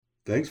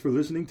Thanks for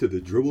listening to the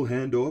Dribble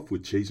Handoff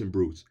with Chase and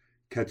Bruce.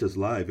 Catch us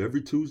live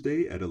every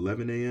Tuesday at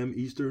 11 a.m.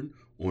 Eastern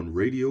on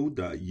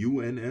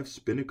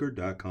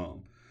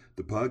radio.unfspinnaker.com.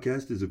 The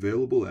podcast is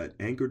available at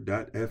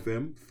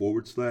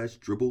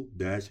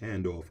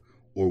anchor.fm/dribble-handoff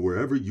or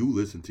wherever you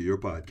listen to your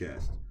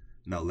podcast.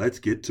 Now let's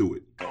get to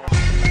it.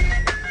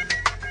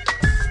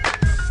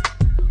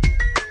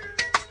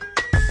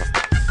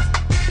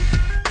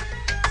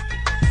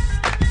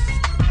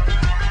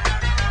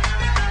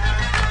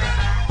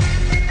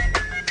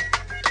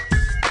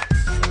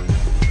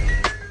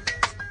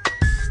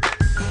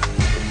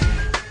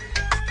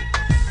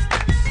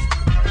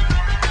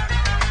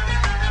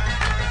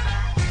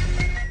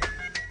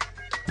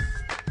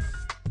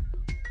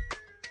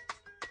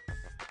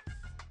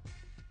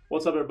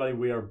 What's up, everybody?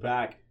 We are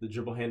back. The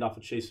Dribble Handoff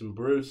with Chase and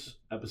Bruce,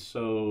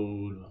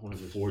 episode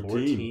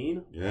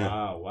 14.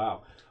 Yeah.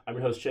 Wow. I'm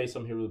your host, Chase.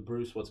 I'm here with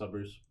Bruce. What's up,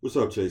 Bruce? What's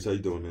up, Chase? How you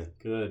doing, man?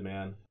 Good,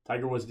 man.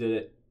 Tiger Woods did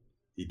it.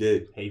 He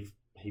did. He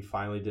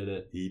finally did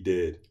it. He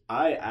did.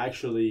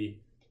 Obviously,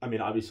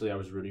 I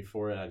was rooting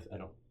for it. I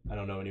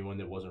don't know anyone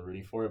that wasn't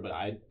rooting for it, but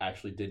I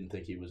actually didn't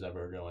think he was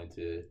ever going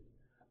to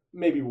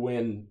maybe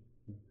win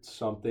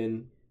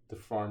something, the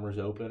Farmers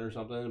Open or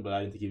something, but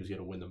I didn't think he was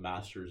going to win the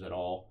Masters at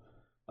all.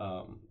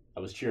 I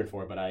was cheering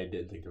for it, but I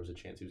didn't think there was a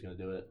chance he was going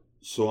to do it.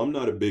 So I'm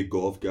not a big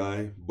golf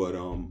guy, but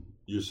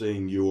you're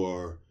saying you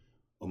are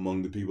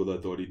among the people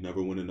that thought he'd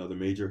never win another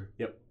major?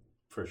 Yep,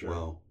 for sure.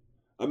 Wow.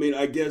 I mean,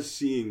 I guess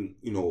seeing,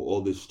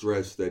 all this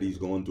stress that he's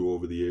gone through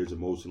over the years,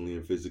 emotionally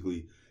and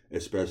physically,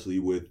 especially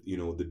with,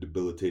 the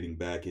debilitating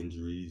back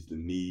injuries, the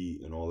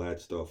knee and all that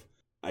stuff,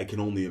 I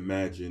can only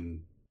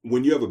imagine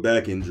when you have a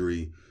back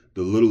injury,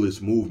 the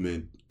littlest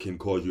movement can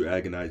cause you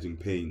agonizing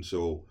pain.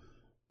 So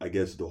I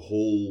guess the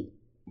whole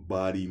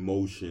body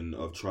motion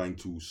of trying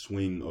to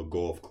swing a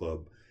golf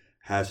club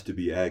has to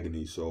be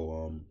agony.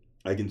 So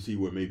I can see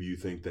where maybe you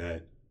think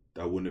that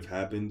wouldn't have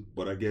happened,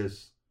 but I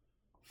guess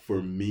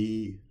for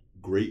me,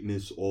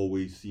 greatness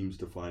always seems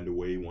to find a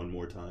way one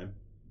more time.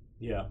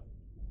 Yeah,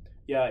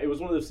 it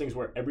was one of those things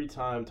where every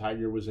time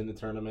Tiger was in the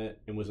tournament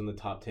and was in the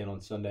top 10 on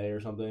Sunday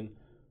or something,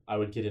 I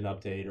would get an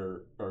update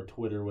or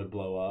Twitter would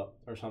blow up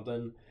or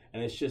something,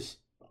 and it's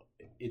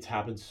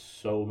happened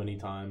so many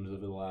times over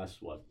the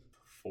last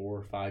 4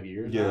 or 5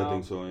 years now. I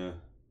think so, yeah.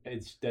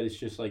 It's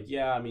just like,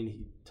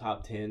 he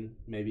top 10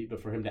 maybe,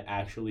 but for him to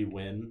actually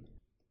win,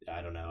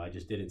 I don't know. I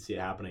just didn't see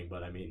it happening,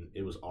 but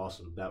it was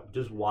awesome. That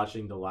just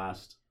watching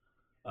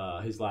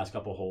his last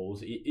couple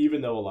holes,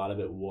 even though a lot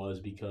of it was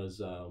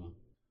because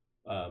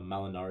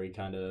Molinari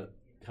kind of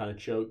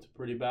choked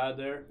pretty bad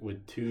there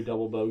with 2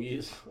 double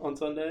bogeys on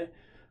Sunday.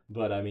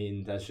 But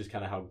that's just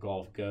kind of how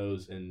golf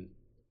goes, and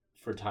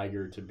for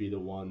Tiger to be the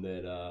one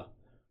that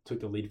took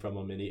the lead from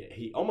him, and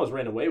he almost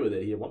ran away with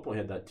it. He at one point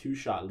had that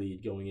 2-shot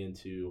lead going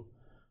into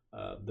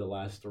the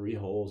last 3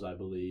 holes, I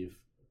believe.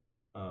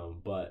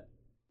 But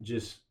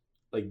just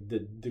like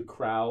the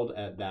crowd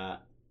at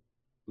that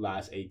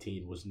last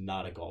 18 was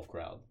not a golf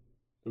crowd.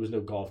 There was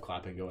no golf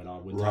clapping going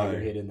on when Tiger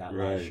hit in that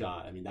last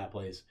shot. That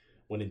place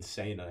went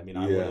insane. I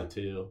went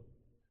too.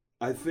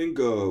 I think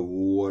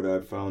what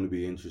I found to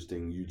be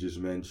interesting, you just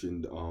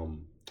mentioned,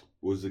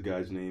 what was the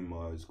guy's name,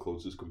 his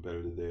closest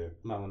competitor there?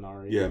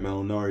 Molinari. Yeah,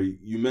 Molinari.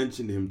 You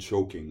mentioned him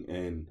choking,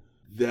 and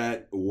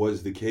that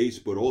was the case.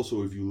 But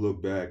also, if you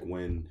look back,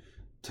 when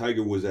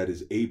Tiger was at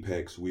his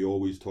apex, we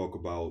always talk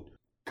about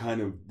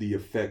kind of the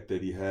effect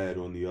that he had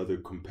on the other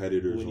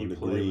competitors when on the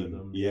play green. With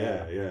them.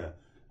 Yeah.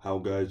 How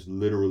guys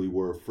literally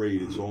were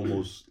afraid. It's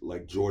almost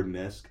like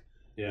Jordan-esque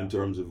in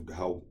terms of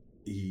how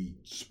he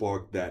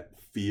sparked that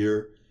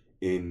fear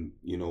in,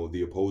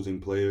 the opposing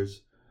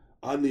players.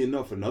 Oddly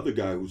enough, another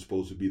guy who's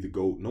supposed to be the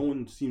GOAT, no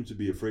one seems to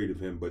be afraid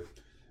of him, but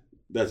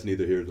that's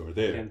neither here nor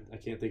there. I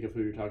can't think of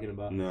who you're talking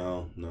about.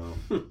 No.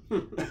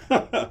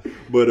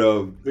 But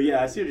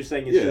yeah, I see what you're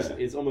saying.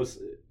 It's almost,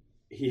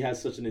 he has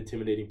such an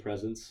intimidating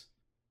presence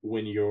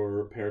when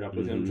you're paired up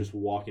with him, just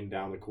walking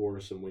down the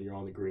course and when you're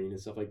on the green and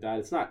stuff like that.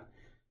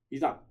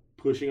 He's not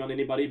pushing on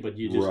anybody, but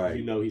you just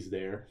he's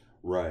there.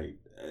 Right.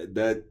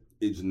 That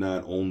is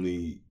not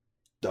only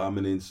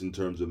dominance in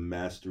terms of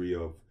mastery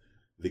of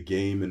the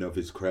game and of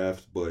his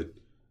craft, but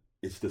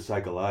it's the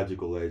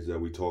psychological edge that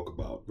we talk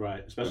about.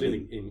 Right,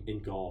 especially in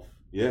golf.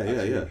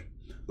 Yeah.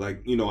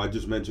 Like, I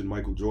just mentioned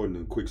Michael Jordan,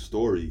 and quick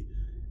story.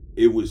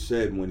 It was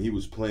said when he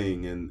was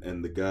playing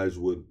and the guys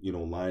would,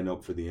 line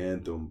up for the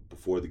anthem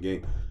before the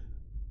game,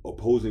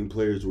 opposing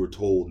players were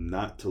told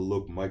not to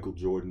look Michael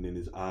Jordan in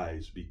his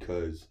eyes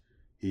because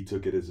he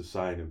took it as a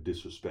sign of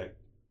disrespect.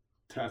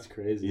 That's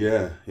crazy.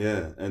 Yeah.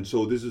 And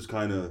so this is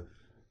kind of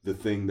the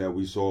thing that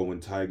we saw when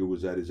Tiger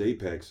was at his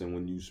apex, and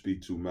when you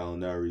speak to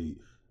Molinari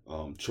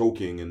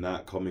choking and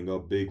not coming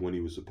up big when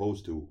he was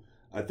supposed to,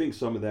 I think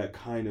some of that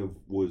kind of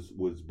was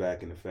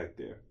back in effect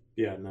there.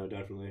 Yeah, no,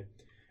 definitely.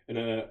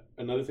 And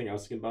another thing I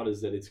was thinking about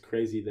is that it's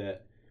crazy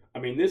that,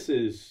 this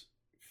is,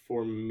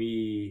 for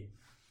me,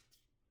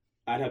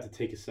 I'd have to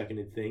take a second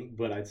and think,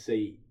 but I'd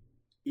say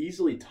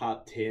easily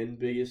top 10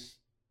 biggest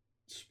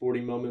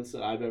sporting moments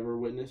that I've ever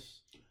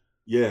witnessed.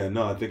 Yeah,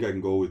 no, I think I can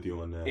go with you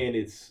on that. And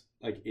it's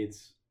like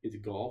it's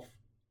golf.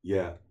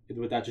 Yeah,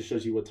 But that just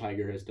shows you what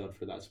Tiger has done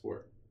for that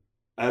sport.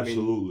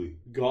 absolutely. I mean,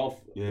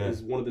 golf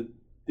is one of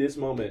this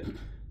moment,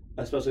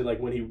 especially like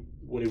when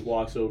he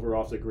walks over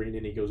off the green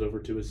and he goes over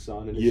to his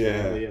son and his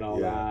family and all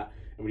that,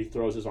 and when he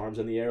throws his arms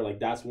in the air, like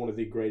that's one of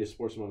the greatest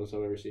sports moments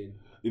I've ever seen.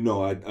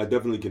 I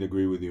definitely can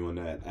agree with you on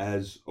that.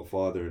 As a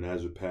father and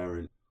as a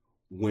parent,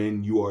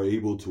 when you are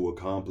able to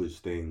accomplish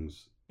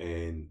things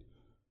and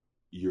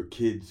your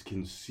kids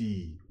can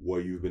see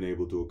what you've been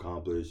able to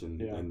accomplish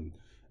and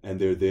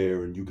they're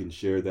there and you can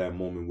share that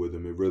moment with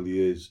them, it really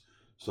is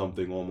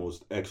something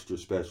almost extra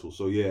special.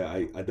 So yeah,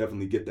 I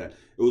definitely get that.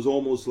 It was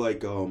almost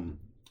like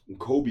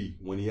Kobe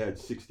when he had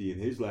 60 in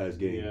his last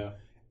game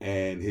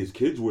and his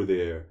kids were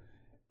there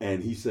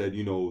and he said,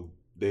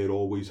 they had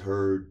always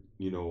heard,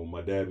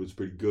 my dad was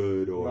pretty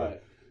good, or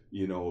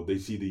they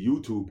see the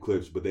YouTube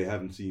clips, but they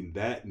haven't seen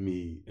that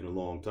me in a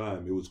long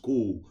time. It was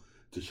cool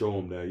to show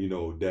him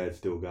that, dad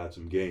still got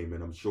some game,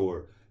 and I'm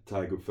sure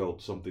Tiger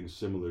felt something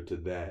similar to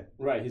that.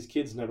 Right. His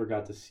kids never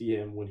got to see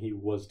him when he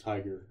was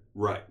Tiger.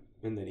 Right.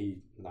 And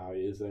then now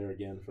he is there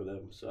again for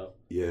them. So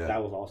yeah,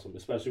 that was awesome,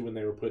 especially when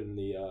they were putting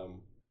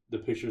the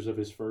pictures of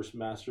his first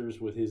Masters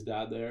with his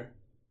dad there.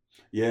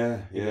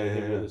 Yeah.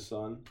 With his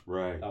son.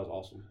 Right. That was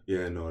awesome.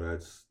 Yeah, no,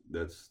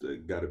 that's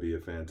got to be a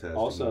fantastic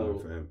also,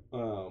 moment for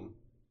him.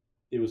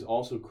 It was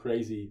also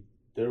crazy.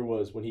 There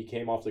was, when he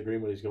came off the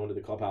green when he was going to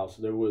the clubhouse,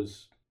 there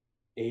was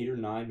 8 or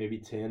 9, maybe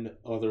 10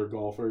 other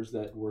golfers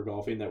that were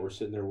golfing that were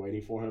sitting there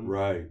waiting for him.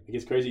 Right. Like,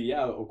 it's crazy.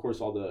 Yeah, of course,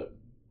 all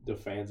the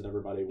fans and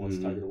everybody wants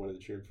Tiger to win and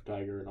cheering for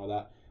Tiger and all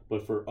that.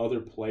 But for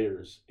other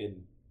players,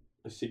 and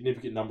a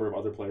significant number of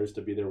other players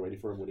to be there waiting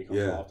for him when he comes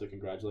off to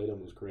congratulate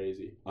him was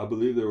crazy. I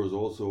believe there was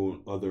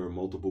also other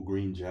multiple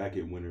green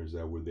jacket winners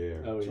that were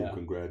there to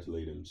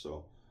congratulate him.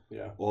 So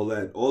yeah, all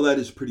that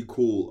is pretty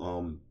cool.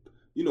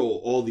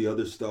 All the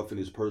other stuff in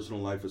his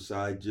personal life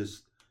aside,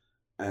 just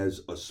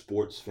as a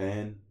sports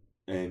fan,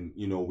 and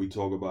we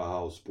talk about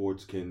how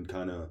sports can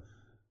kind of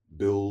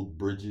build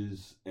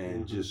bridges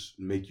and just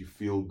make you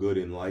feel good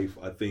in life.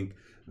 I think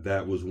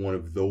that was one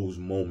of those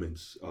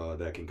moments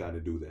that can kind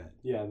of do that.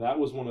 Yeah, that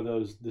was one of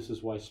those, this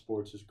is why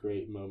sports is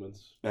great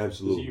moments.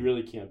 Absolutely. You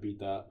really can't beat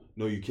that.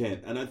 No, you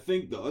can't. And I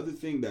think the other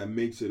thing that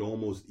makes it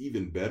almost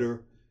even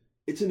better,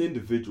 it's an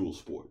individual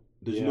sport.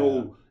 There's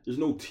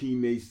no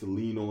teammates to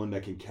lean on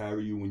that can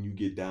carry you when you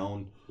get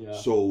down. Yeah.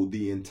 So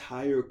the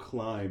entire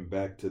climb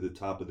back to the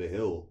top of the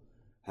hill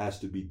has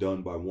to be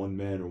done by one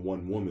man or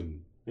one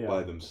woman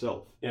by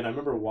themselves. And I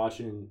remember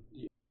watching,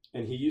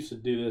 and he used to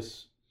do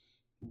this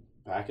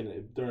back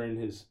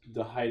during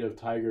the height of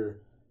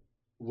Tiger,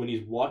 when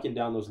he's walking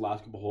down those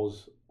last couple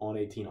holes on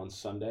 18 on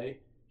Sunday,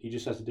 he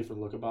just has a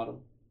different look about him.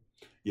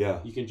 Yeah.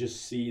 You can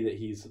just see that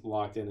he's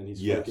locked in and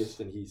he's focused,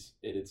 and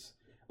it's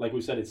like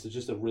we said, it's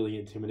just a really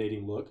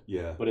intimidating look.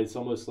 Yeah. But it's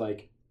almost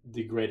like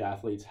the great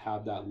athletes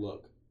have that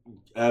look.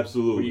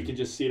 Absolutely. Where you can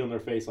just see it on their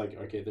face, like,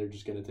 okay, they're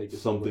just going to take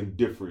this something over.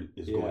 Different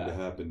is going to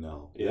happen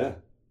now. Yeah.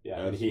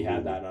 And he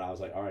had that, and I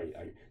was like, all right.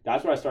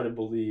 That's where I started to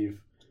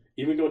believe,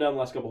 even going down the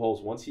last couple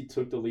holes, once he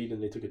took the lead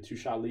and they took a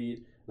 2-shot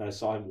lead, and I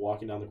saw him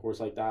walking down the course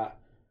like that,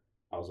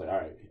 I was like, all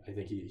right, I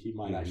think he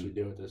might actually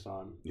do it this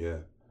time. Yeah.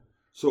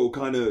 So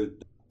kind of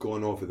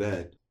going off of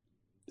that,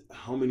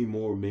 how many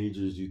more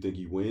majors do you think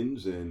he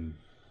wins? And,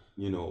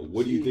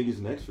 what do you think is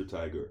next for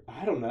Tiger?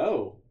 I don't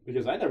know,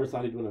 because I never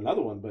thought he'd win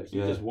another one, but he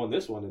just won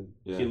this one,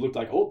 and he looked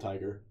like old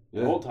Tiger.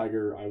 Yeah. Old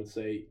Tiger, I would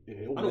say,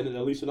 he'll win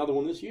at least another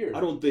one this year.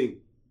 I don't think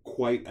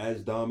quite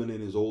as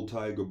dominant as old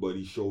Tiger, but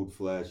he showed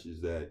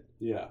flashes that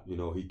he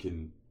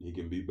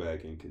can be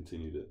back and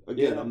continue to.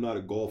 Again, I'm not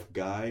a golf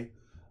guy.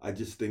 I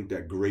just think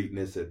that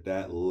greatness at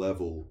that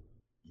level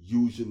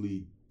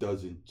usually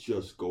doesn't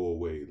just go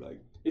away. Like,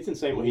 it's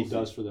insane what he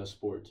does for that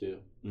sport too.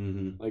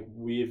 Mm-hmm. Like,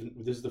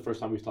 this is the first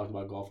time we've talked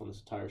about golf on this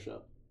entire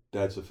show.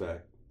 That's a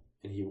fact.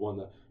 And he won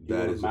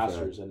the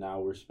Masters, and now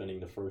we're spending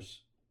the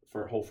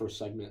whole first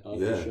segment of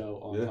the show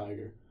on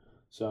Tiger.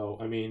 So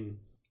I mean,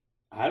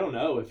 I don't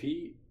know if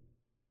he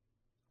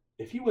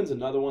wins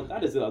another one.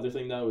 That is the other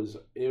thing, though, is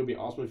it would be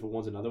awesome if he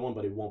wins another one,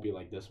 but it won't be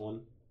like this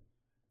one.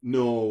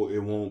 No, it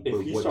won't.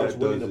 If he starts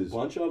winning a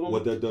bunch of them,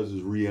 what that does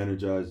is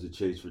re-energize the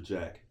chase for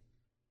Jack.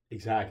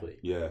 Exactly.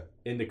 Yeah.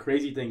 And the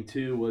crazy thing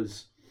too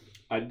was,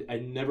 I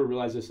never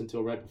realized this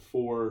until right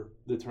before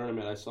the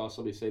tournament. I saw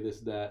somebody say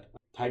this, that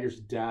Tiger's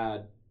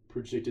dad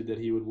predicted that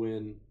he would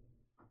win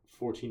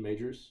 14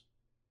 majors,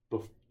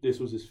 but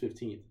this was his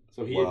 15th.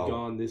 So he had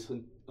gone this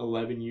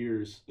 11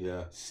 years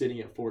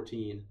sitting at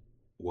 14.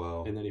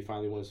 Wow. And then he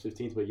finally won his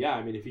 15th. But yeah,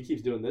 I mean, if he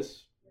keeps doing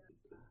this,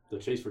 the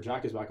chase for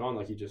Jack is back on,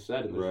 like you just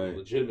said, and there's a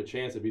legitimate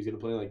chance if he's going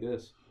to play like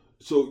this.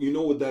 So you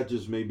know what that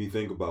just made me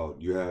think about?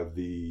 You have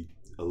the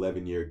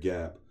 11-year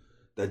gap.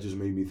 That just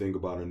made me think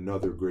about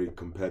another great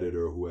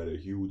competitor who had a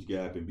huge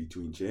gap in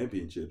between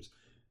championships,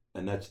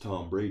 and that's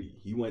Tom Brady.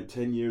 He went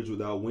 10 years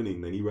without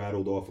winning, then he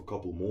rattled off a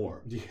couple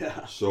more.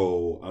 Yeah.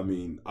 So, I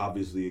mean,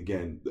 obviously,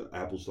 again, the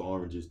apples to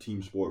oranges,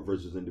 team sport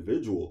versus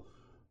individual,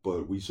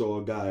 but we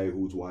saw a guy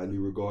who's widely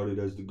regarded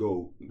as the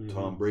GOAT,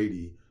 Tom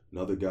Brady,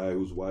 another guy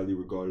who's widely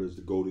regarded as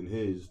the golden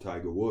his,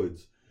 Tiger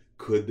Woods.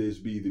 Could this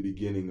be the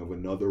beginning of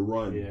another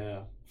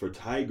run for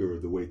Tiger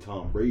the way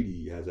Tom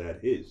Brady has had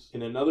his?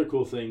 And another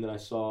cool thing that I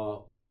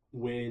saw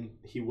when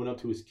he went up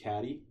to his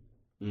caddy,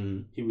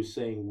 he was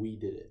saying, "We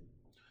did it."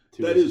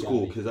 That is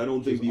cool because I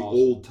don't think the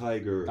old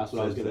Tiger. That's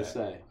what I was gonna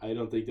say. I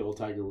don't think the old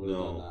Tiger would have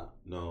done that.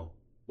 No.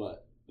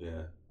 But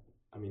yeah,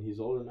 I mean, he's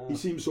older now. He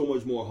seems so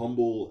much more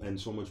humble and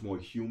so much more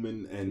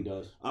human. And he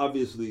does.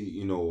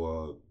 Obviously,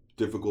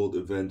 difficult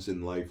events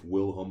in life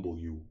will humble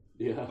you.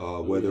 Yeah.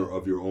 Whether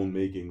of your own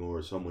making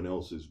or someone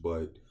else's,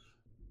 but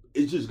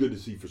it's just good to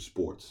see for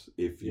sports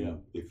if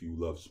you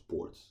love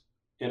sports.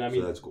 And I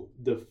mean, so that's cool.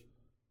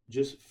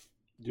 Just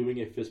doing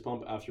a fist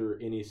pump after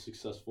any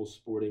successful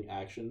sporting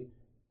action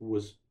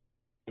was,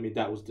 I mean,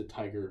 that was the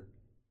Tiger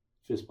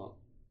fist pump.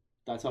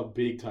 That's how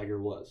big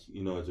Tiger was.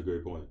 It's a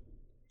great point.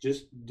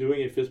 Just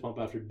doing a fist pump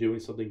after doing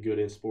something good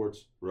in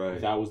sports,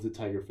 right? That was the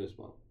Tiger fist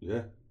pump.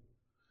 Yeah,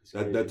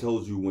 that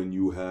tells you when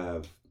you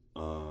have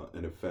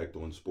an effect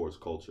on sports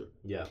culture.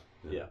 Yeah.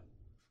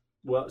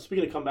 Well,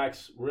 speaking of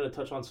comebacks, we're going to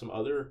touch on some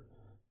other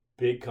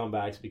big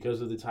comebacks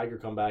because of the Tiger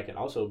comeback and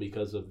also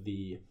because of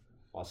the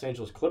Los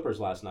Angeles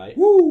Clippers last night.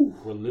 Woo!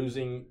 Were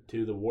losing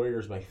to the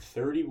Warriors by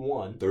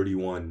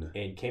 31.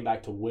 And came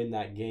back to win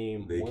that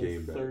game. They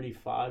came back.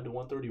 135 to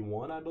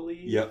 131, I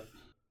believe. Yep.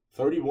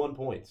 31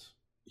 points.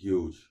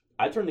 Huge.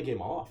 I turned the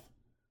game off.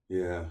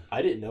 Yeah.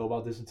 I didn't know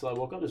about this until I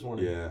woke up this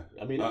morning. Yeah.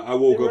 I mean, I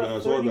woke up and I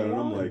saw that and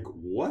I'm like,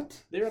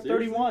 what? They were at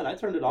 31. I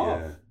turned it off.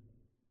 Yeah.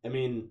 I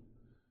mean.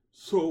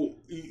 So,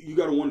 you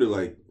got to wonder,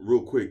 like,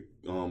 real quick,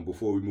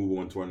 before we move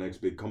on to our next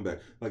big comeback,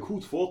 like,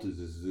 whose fault is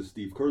this? Is this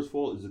Steve Kerr's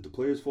fault? Is it the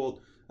player's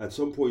fault? At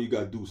some point, you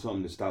got to do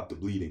something to stop the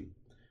bleeding.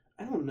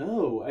 I don't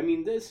know. I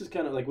mean, this is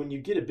kind of like when you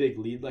get a big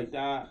lead like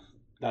that,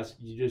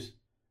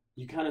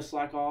 you kind of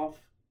slack off.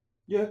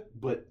 Yeah.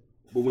 But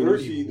when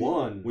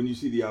you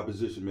see the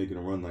opposition making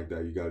a run like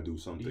that, you got to do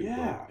something.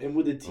 Yeah, and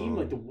with a team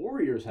like the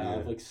Warriors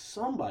have, like,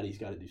 somebody's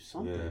got to do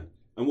something. Yeah.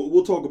 And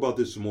we'll talk about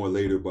this some more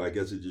later, but I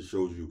guess it just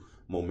shows you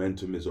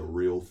momentum is a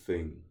real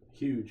thing.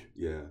 Huge.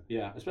 Yeah.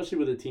 Yeah, especially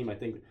with a team. I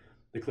think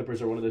the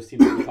Clippers are one of those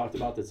teams that we talked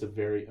about that's a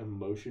very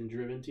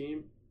emotion-driven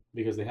team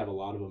because they have a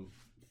lot of them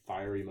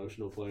fiery,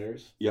 emotional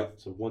players. Yeah.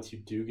 So once you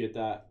do get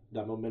that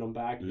momentum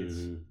back,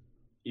 it's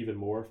even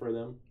more for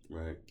them.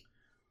 Right.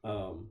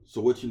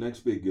 So what's your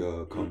next big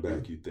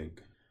comeback, you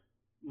think?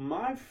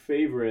 My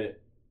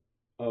favorite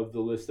of the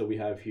list that we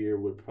have here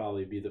would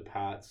probably be the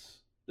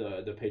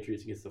the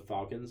Patriots against the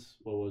Falcons.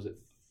 What was it?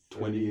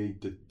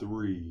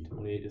 28-3.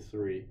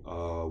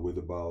 28-3. With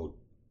about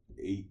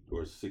 8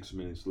 or 6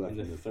 minutes left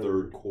in the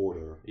third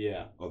quarter.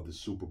 Yeah. Of the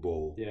Super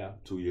Bowl. Yeah.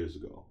 2 years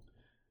ago.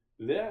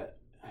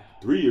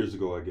 3 years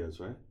ago, I guess,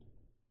 right?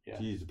 Yeah.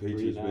 Jeez, the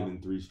Patriots been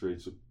in 3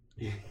 straight.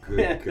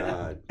 Good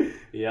God.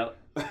 Yep.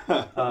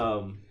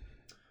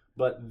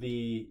 But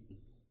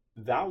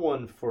that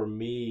one for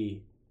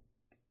me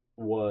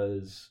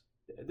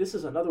this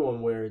is another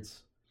one where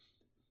it's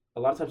a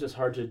lot of times it's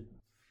hard to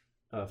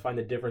find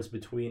the difference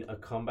between a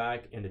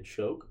comeback and a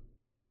choke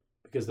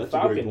because the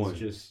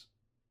Falcons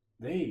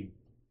they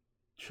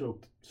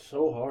choked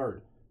so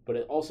hard, but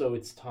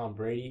it's Tom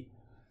Brady,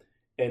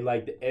 and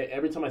like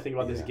every time I think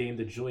about this game,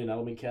 the Julian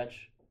Edelman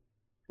catch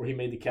where he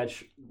made the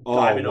catch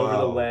diving over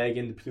the leg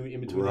in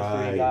between the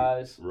three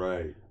guys.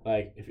 Right.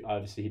 Like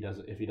if he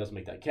doesn't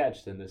make that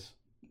catch, then this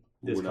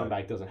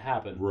comeback doesn't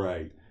happen.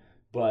 Right.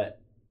 But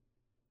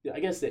I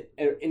guess that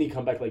any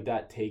comeback like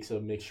that takes a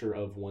mixture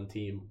of one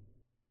team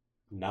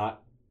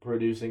not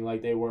producing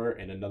like they were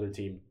and another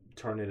team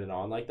turning it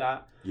on like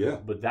that. Yeah.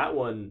 But that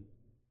one,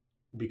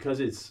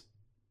 because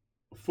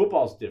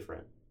football's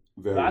different.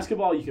 Very.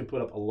 Basketball, you can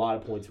put up a lot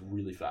of points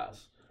really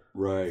fast.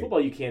 Right.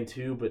 Football, you can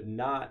too, but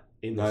not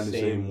in the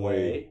same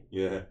way.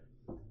 Yeah.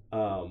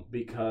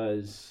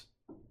 Because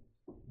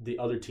the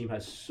other team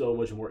has so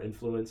much more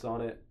influence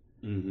on it.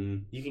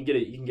 Mm-hmm. You can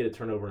get a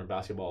turnover in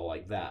basketball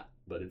like that,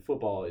 but in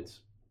football,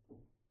 it's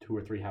 2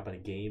 or 3 happen a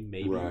game,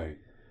 maybe. Right.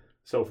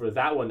 So for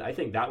that one, I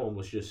think that one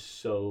was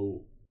just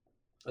so.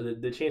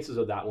 The chances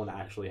of that one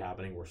actually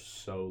happening were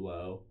so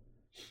low,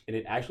 and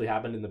it actually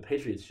happened, and the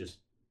Patriots just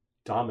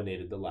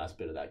dominated the last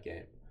bit of that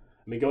game.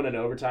 I mean, going into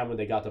overtime when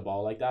they got the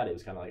ball like that, it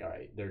was kind of like, all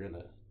right, they're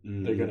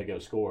gonna go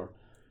score.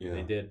 Yeah. And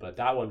they did, but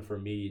that one for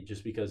me,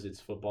 just because it's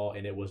football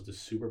and it was the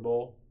Super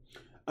Bowl.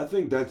 I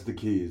think that's the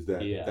key, is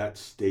that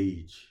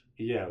stage.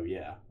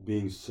 Yeah.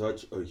 Being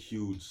such a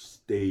huge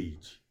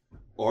stage,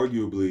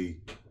 arguably,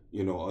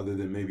 other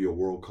than maybe a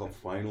World Cup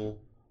final,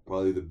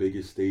 probably the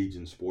biggest stage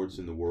in sports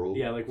in the world.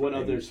 Yeah, like what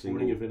other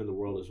sporting event in the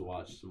world is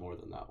watched more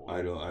than that one?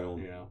 I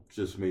don't.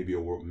 Just maybe a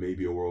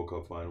World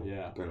Cup final.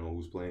 Yeah. Depending on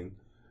who's playing.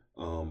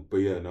 But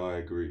yeah, no, I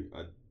agree.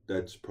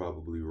 That's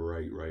probably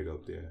right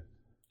up there.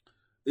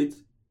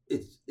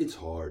 It's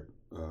hard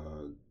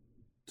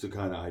to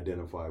kind of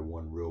identify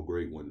one real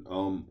great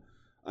one.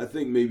 I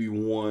think maybe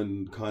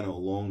one kind of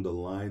along the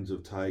lines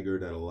of Tiger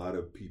that a lot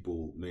of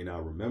people may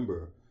not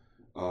remember.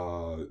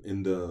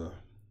 In the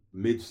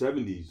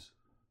mid-'70s,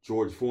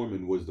 George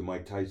Foreman was the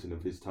Mike Tyson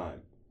of his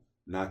time.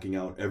 knocking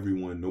out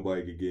everyone.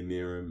 Nobody could get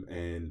near him.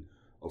 And,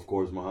 of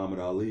course, Muhammad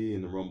Ali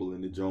in the Rumble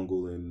in the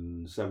Jungle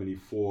in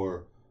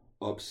 74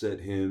 upset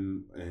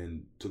him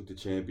and took the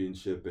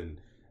championship. And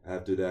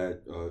after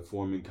that,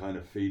 Foreman kind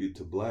of faded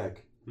to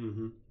black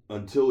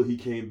until he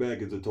came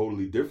back as a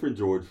totally different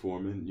George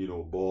Foreman,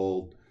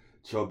 bald,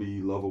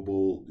 chubby,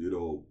 lovable,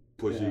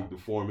 pushing the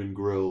Foreman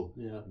grill,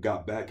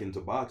 got back into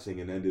boxing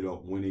and ended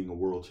up winning a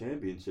world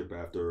championship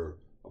after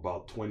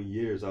about 20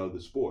 years out of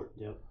the sport.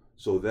 Yep.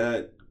 So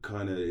that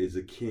kind of is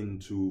akin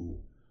to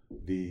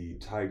the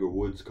Tiger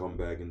Woods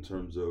comeback in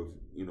terms of,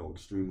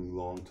 extremely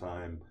long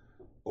time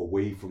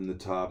away from the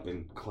top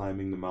and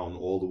climbing the mountain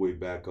all the way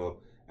back up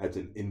as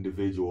an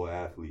individual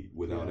athlete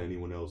without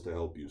anyone else to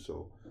help you.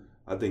 So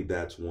I think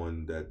that's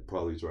one that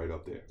probably is right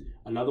up there.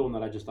 Another one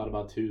that I just thought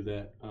about too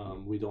that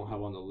we don't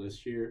have on the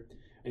list here.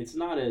 It's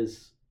not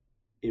as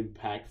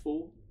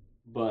impactful,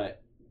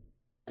 but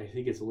I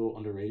think it's a little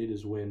underrated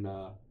is when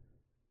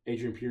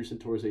Adrian Peterson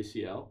tore his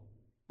ACL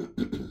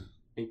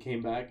and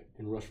came back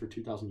and rushed for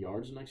 2,000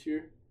 yards the next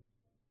year.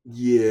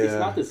 Yeah. It's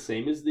not the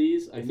same as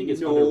these. I think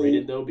it's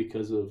underrated, though,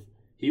 because of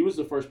he was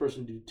the first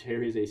person to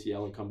tear his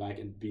ACL and come back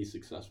and be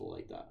successful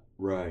like that.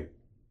 Right.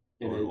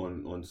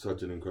 On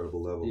such an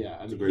incredible level. Yeah,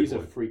 I mean, he's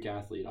a freak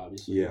athlete,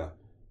 obviously. Yeah.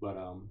 But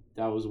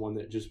that was one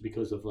that just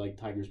because of, like,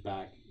 Tiger's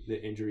back, the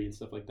injury and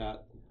stuff like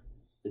that,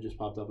 it just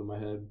popped up in my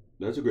head.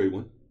 That's a great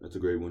one.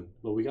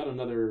 But we got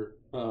another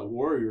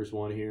Warriors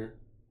one here.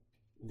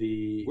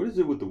 What is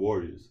it with the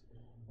Warriors?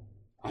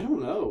 I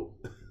don't know.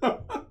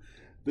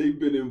 They've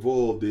been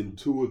involved in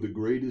two of the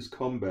greatest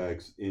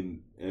comebacks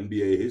in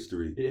NBA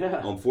history.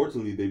 Yeah.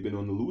 Unfortunately, they've been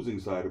on the losing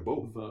side of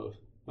both.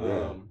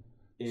 Yeah.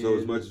 So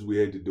as much as we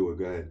hate to do it,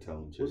 go ahead and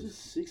tell them, Chase. Was it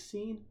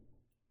 16?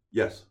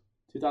 Yes.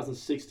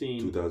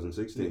 2016.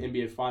 2016. In the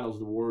NBA Finals,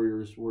 the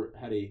Warriors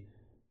had a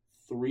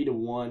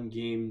 3-1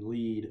 game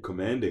lead.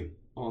 Commanding.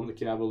 On the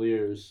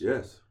Cavaliers.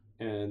 Yes.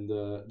 And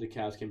the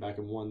Cavs came back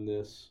and won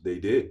this. They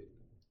did.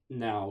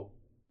 Now,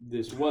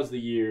 this was the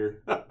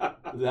year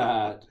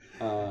that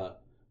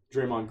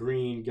Draymond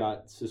Green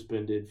got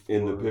suspended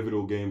in the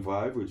pivotal Game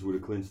 5, which would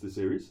have clinched the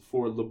series.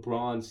 For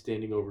LeBron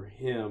standing over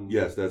him.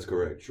 Yes, that's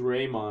correct.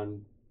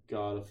 Draymond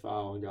got a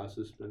foul and got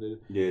suspended.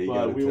 Yeah, he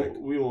got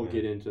we won't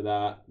get into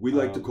that. We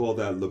like to call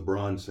that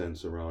LeBron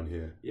sense around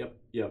here. Yep.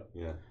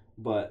 Yeah.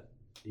 But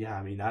yeah,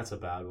 I mean that's a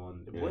bad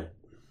one. Yeah. What?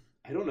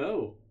 I don't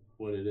know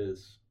what it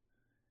is.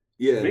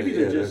 Yeah, maybe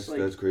they're just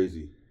that's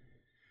crazy.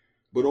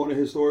 But on a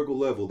historical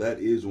level, that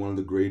is one of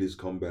the greatest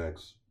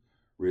comebacks,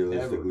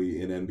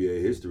 realistically, in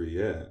NBA history.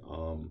 Yeah,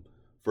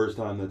 first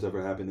time that's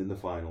ever happened in the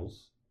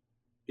finals.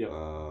 Yep.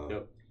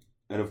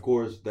 And of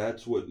course,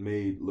 that's what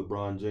made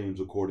LeBron James,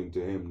 according to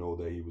him, know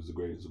that he was the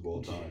greatest of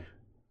all time.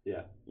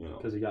 Yeah,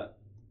 because he got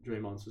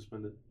Draymond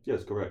suspended.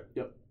 Yes, correct.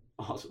 Yep,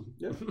 awesome.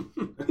 Yep.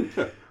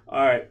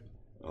 All right.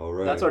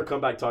 That's our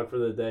comeback talk for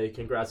the day.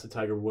 Congrats to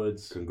Tiger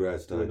Woods.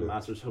 Congrats, Tiger. The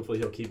Masters. Hopefully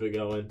he'll keep it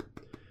going.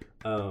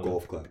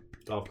 Golf clap.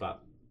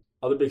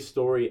 Other big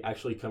story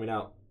actually coming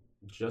out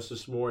just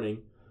this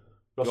morning.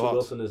 Russell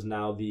Wilson is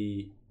now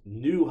the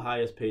new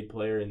highest paid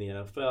player in the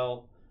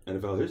NFL.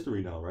 NFL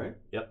history now, right?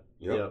 Yep.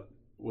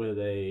 With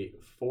a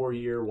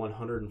 4-year,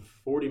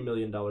 $140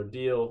 million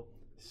deal,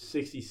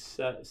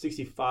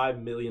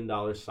 $65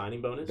 million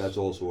signing bonus. That's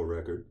also a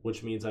record.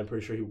 Which means I'm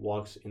pretty sure he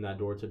walks in that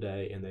door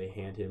today and they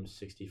hand him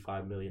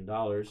 $65 million.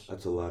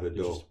 That's a lot of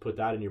dough. Just put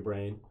that in your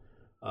brain.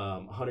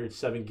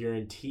 107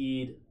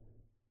 guaranteed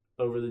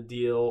over the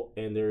deal,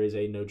 and there is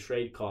a no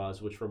trade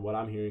clause, which from what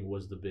I'm hearing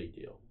was the big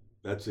deal.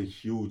 That's a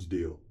huge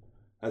deal.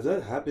 Has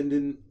that happened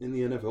in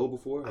the NFL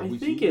before? I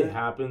think it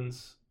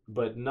happens,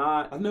 but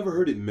not... I've never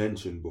heard it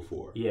mentioned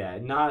before. Yeah,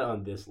 not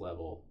on this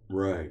level.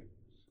 Right.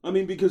 I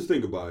mean, because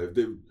think about it.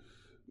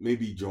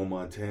 Maybe Joe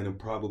Montana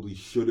probably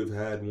should have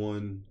had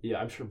one.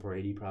 Yeah, I'm sure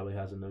Brady probably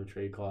has a no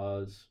trade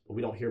clause. But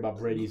we don't hear about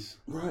Brady's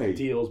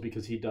deals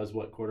because he does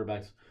what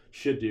quarterbacks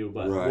should do,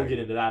 but we'll get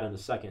into that in a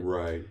second.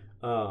 Right.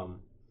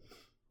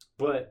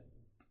 But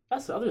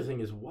that's the other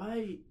thing is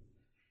why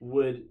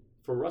would,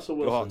 for Russell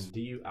Wilson, do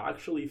you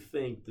actually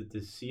think that the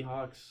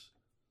Seahawks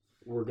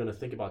were going to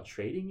think about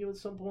trading you at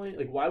some point?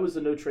 Like, why was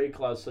the no trade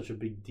clause such a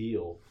big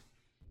deal?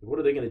 What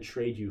are they going to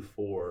trade you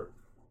for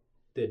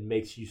that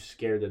makes you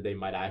scared that they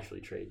might actually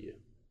trade you?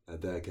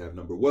 At that cap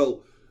number.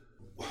 Well,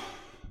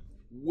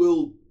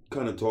 we'll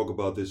kind of talk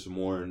about this some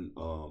more,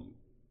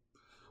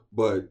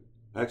 but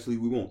actually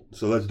we won't.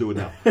 So let's do it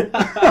now.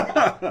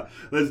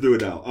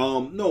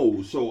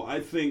 No, so I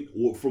think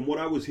from what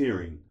I was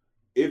hearing,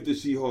 if the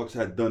Seahawks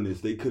had done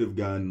this, they could have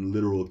gotten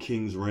literal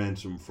king's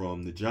ransom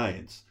from the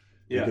Giants.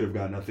 They could have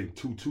gotten, I think,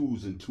 2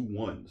 2s and 2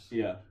 1s.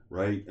 Yeah.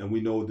 Right? And we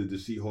know that the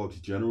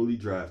Seahawks generally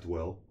draft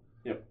well.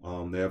 Yep.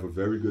 They have a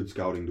very good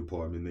scouting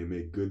department. They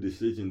make good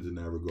decisions in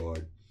that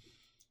regard.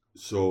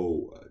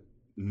 So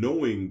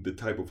knowing the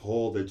type of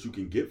haul that you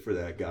can get for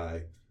that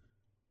guy,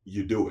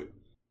 you do it.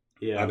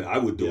 Yeah. I mean, I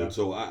would do it.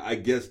 So I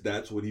guess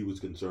that's what he was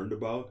concerned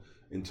about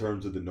in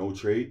terms of the no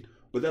trade.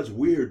 But that's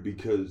weird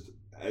because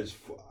as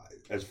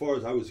far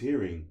as I was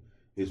hearing,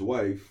 his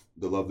wife,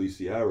 the lovely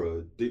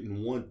Ciara,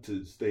 didn't want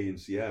to stay in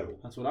Seattle.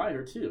 That's what I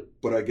heard too.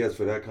 But I guess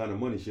for that kind of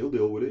money, she'll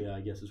deal with it. Yeah,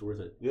 I guess it's worth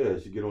it. Yeah,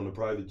 she get on a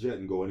private jet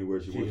and go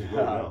anywhere she wants to go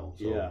now.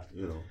 So, yeah.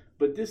 You know.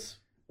 But this,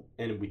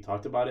 and we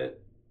talked about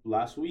it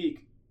last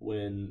week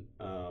when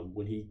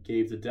he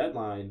gave the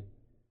deadline.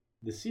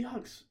 The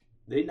Seahawks,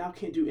 they now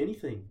can't do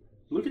anything.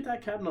 Look at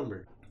that cap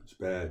number. It's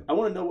bad. I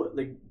want to know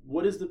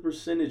what is the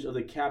percentage of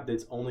the cap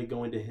that's only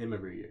going to him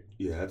every year?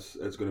 Yeah, that's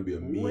going to be a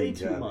mean way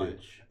cap too much. hit.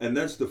 And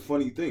that's the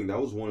funny thing. That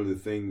was one of the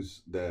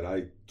things that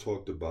I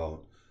talked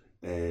about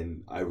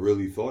and I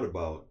really thought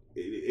about.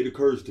 It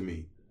occurs to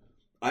me.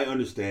 I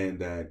understand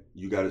that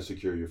you got to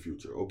secure your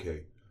future.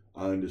 Okay.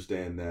 I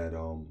understand that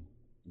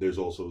there's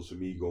also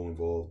some ego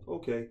involved.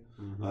 Okay.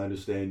 Mm-hmm. I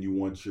understand you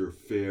want your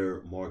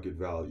fair market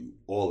value.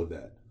 All of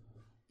that.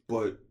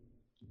 But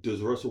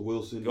does Russell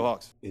Wilson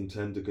GoHawks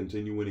intend to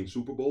continue winning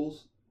Super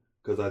Bowls?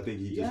 Because I think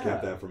he just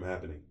kept that from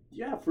happening.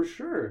 Yeah, for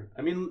sure.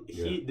 I mean,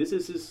 this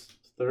is his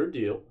third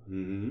deal.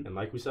 Mm-hmm. And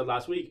like we said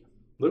last week,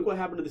 look what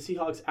happened to the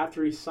Seahawks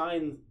after he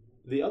signed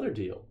the other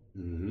deal.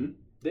 Mm-hmm.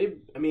 They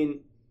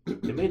made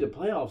the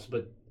playoffs,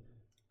 but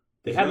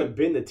they haven't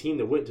been the team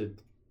that went to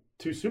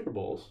 2 Super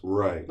Bowls.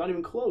 Right. Not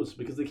even close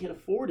because they can't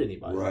afford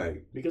anybody.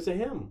 Right. Because of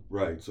him.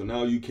 Right. So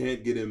now you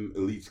can't get him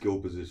elite skill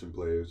position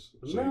players.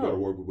 So you got to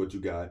work with what you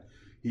got.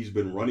 He's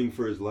been running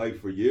for his life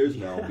for years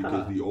now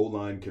because the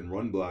O-line can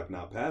run block,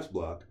 not pass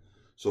block.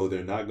 So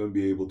they're not going to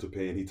be able to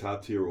pay any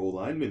top-tier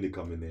O-linemen to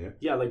come in there.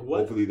 Yeah, like what?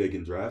 Hopefully they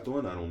can draft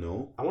one. I don't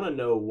know. I want to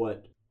know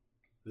what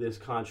this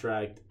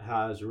contract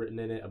has written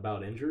in it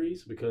about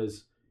injuries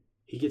because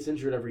he gets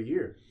injured every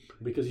year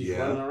because he's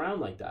running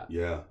around like that.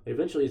 Yeah.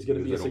 Eventually it's going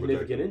to be a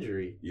significant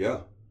injury. Yeah.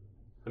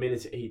 I mean,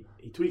 he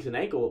tweaks an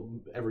ankle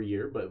every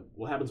year, but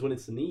what happens when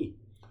it's the knee?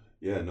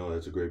 Yeah, no,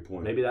 that's a great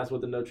point. Maybe that's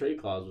what the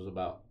no-trade clause was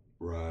about.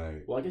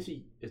 Right. Well, I guess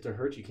if they're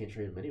hurt, you can't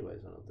trade him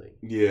anyways, I don't think.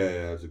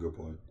 Yeah, that's a good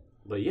point.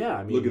 But yeah,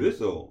 I mean... Look at this,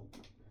 though.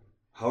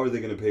 How are they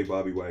going to pay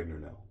Bobby Wagner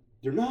now?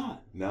 They're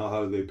not. Now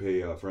how do they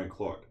pay Frank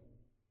Clark?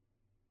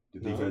 The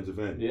defensive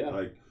end. Yeah.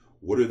 Like,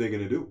 what are they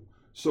going to do?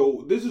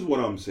 So this is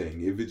what I'm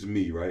saying. If it's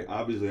me, right?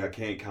 Obviously, I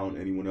can't count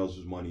anyone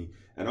else's money.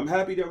 And I'm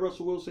happy that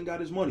Russell Wilson got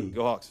his money.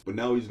 GoHawks. But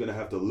now he's going to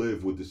have to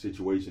live with the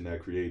situation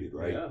that created,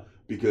 right? Yeah.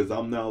 Because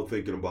I'm now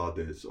thinking about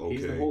this. Okay.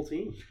 He's the whole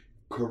team.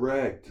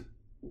 Correct.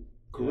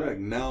 Yeah.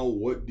 Now,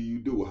 what do you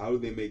do? How do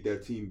they make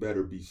that team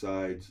better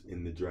besides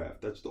in the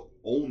draft? That's the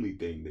only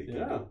thing they can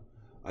do.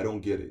 I don't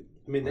get it.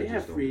 I mean, they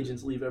have free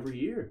agents leave every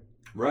year.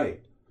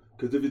 Right.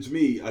 Because if it's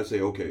me, I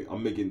say, okay,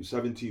 I'm making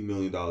 $17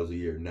 million a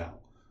year now,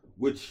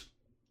 which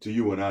to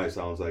you and I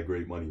sounds like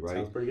great money, right?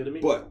 Sounds pretty good to me.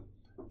 But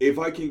if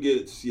I can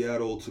get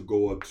Seattle to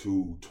go up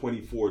to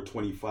 $24,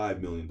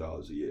 $25 million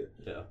a year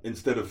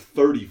instead of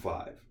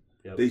 35,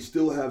 they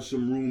still have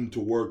some room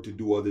to work to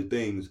do other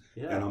things,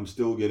 and I'm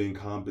still getting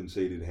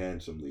compensated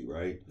handsomely,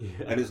 right? Yeah.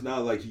 And it's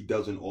not like he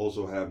doesn't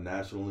also have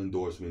national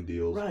endorsement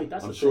deals. Right,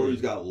 that's I'm sure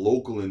he's got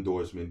local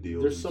endorsement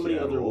deals. There's so many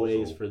other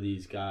ways also. For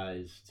these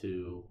guys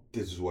to.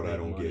 This is what I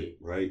don't get,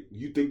 right?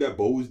 You think that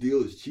Bose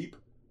deal is cheap?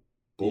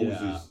 Bose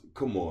is,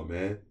 come on,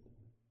 man.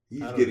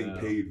 He's getting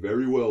paid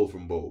very well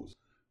from Bose,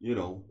 you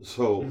know.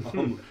 So,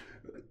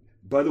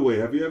 by the way,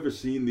 have you ever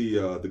seen the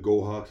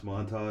GoHawks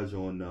montage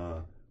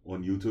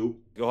on YouTube?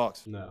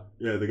 GoHawks. No.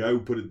 Yeah, the guy who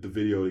put the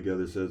video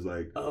together says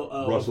like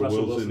Russell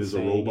Wilson is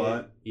a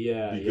robot.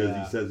 Yeah, because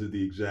he says it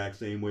the exact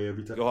same way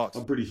every time. GoHawks.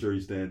 I'm pretty sure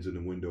he stands in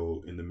the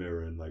window in the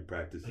mirror and like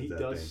practices that thing.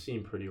 He does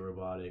seem pretty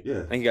robotic.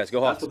 Yeah. Thank you guys.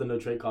 GoHawks. That's what the no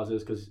trade clause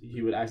is because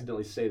he would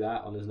accidentally say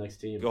that on his next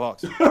team.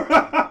 GoHawks.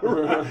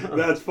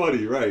 That's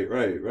funny.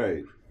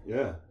 Right.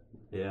 Yeah.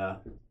 Yeah.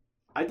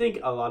 I think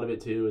a lot of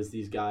it too is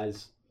these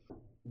guys.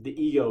 The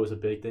ego is a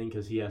big thing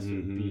because he has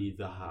to be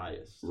the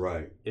highest.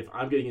 Right. If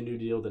I'm getting a new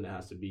deal, then it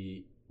has to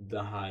be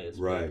the highest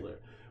player.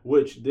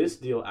 Which this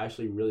deal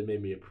actually really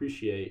made me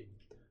appreciate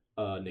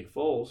Nick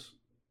Foles.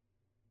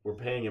 We're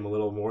paying him a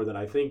little more than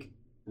I think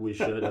we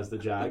should as the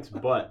Jags,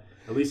 but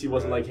at least he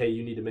wasn't like, hey,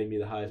 you need to make me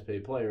the highest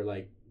paid player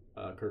like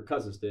Kirk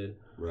Cousins did.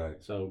 Right.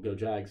 So go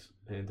Jags,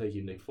 and thank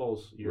you, Nick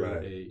Foles. You're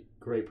a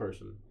great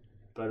person.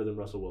 Better than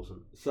Russell Wilson.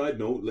 Side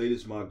note,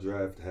 latest mock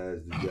draft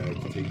has the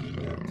Jags taking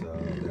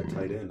that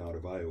tight end out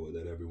of Iowa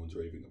that everyone's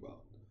raving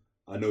about.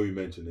 I know you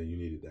mentioned that you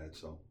needed that,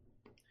 so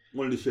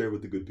wanted to share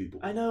with the good people.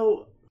 I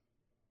know.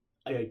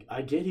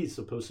 I get he's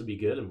supposed to be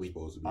good, and we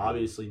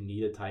obviously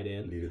need a tight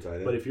end.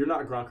 But if you're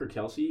not Gronk or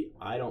Kelsey,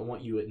 I don't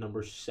want you at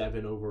number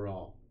 7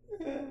 overall.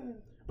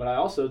 But I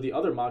also, the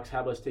other mocks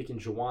have us taking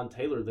Jawan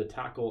Taylor, the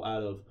tackle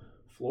out of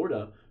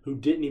Florida, who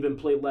didn't even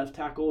play left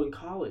tackle in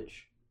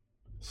college.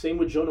 Same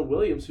with Jonah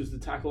Williams, who's the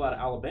tackle out of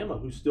Alabama,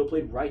 who still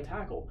played right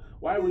tackle.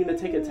 Why are we going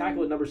to take a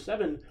tackle at number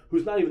 7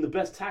 who's not even the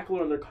best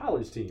tackler on their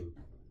college team?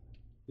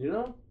 You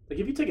know? Like,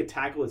 if you take a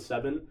tackle at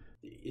 7,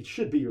 it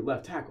should be your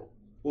left tackle.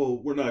 Well,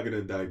 we're not going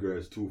to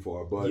digress too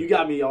far, but... You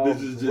got me all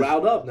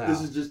riled up now.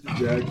 This is just the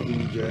Jags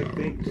doing Jag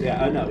things.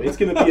 Yeah, I know. It's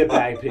going to be a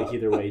bag pick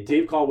either way.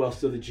 Dave Caldwell's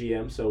still the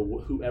GM,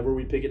 so whoever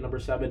we pick at number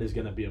 7 is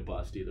going to be a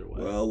bust either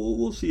way. Well,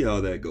 we'll see how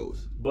that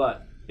goes.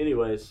 But,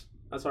 anyways,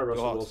 that's our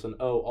Russell Wilson.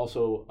 Oh,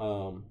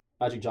 also...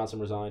 Magic Johnson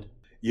resigned.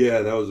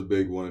 Yeah, that was a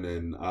big one,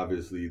 and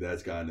obviously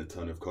that's gotten a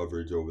ton of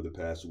coverage over the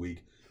past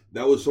week.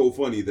 That was so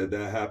funny that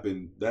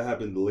happened. That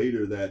happened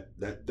later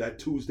that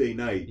Tuesday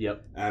night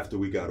Yep. after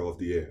we got off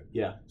the air.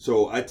 Yeah.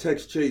 So I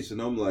text Chase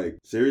and I'm like,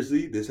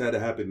 seriously, this had to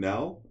happen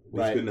now? This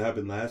Right. couldn't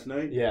happen last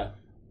night? Yeah.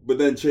 But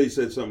then Chase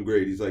said something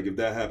great. He's like, if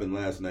that happened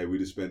last night,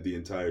 we'd have spent the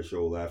entire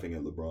show laughing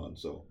at LeBron.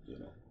 So, you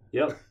know.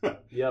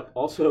 Yep. Yep.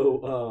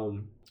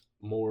 Also,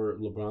 more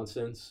LeBron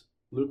sense.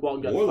 Luke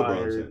Walton got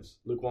fired.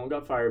 Luke Walton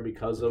got fired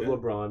because of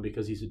LeBron,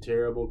 because he's a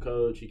terrible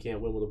coach. He can't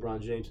win with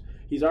LeBron James.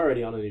 He's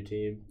already on a new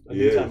team. A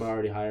new time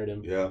already hired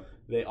him. Yeah.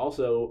 They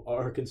also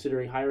are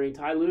considering hiring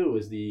Ty Lue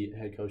as the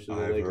head coach of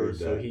the Lakers,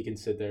 so he can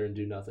sit there and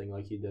do nothing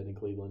like he did in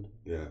Cleveland.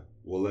 Yeah.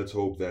 Well, let's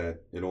hope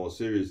that, in all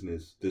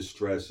seriousness, the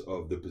stress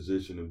of the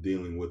position of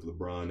dealing with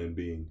LeBron and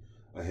being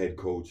a head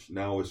coach,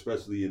 now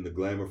especially in the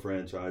glamour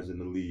franchise in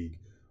the league,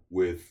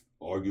 with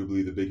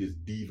arguably the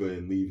biggest diva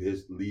in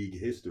league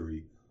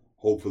history,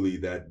 hopefully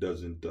that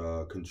doesn't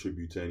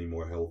contribute to any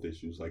more health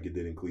issues like it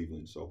did in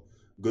Cleveland. So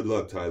good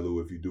luck, Ty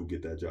Lue, if you do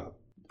get that job.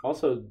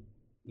 Also,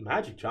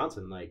 Magic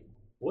Johnson, like,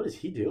 what is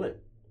he doing?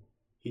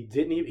 He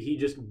didn't even, he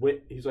just went,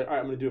 he's like, all right,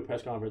 I'm going to do a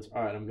press conference.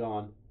 All right, I'm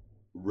gone.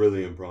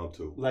 Really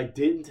impromptu. Like,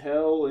 didn't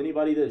tell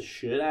anybody that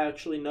should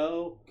actually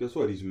know. Guess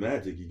what? He's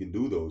Magic. He can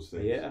do those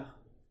things. Yeah.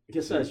 I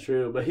guess that's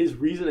true. But his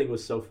reasoning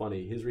was so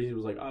funny. His reasoning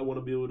was like, I want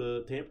to be able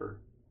to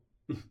tamper.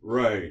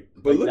 Right.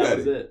 But like, look at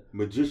it.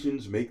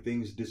 Magicians make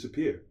things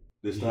disappear.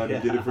 This time he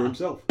did it for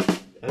himself.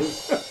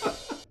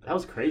 That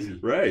was crazy.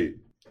 Right.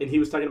 And he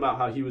was talking about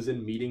how he was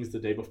in meetings the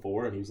day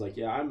before, and he was like,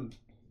 yeah, I'm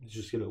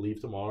just going to leave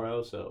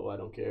tomorrow, so I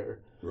don't care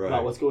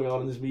about what's going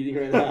on in this meeting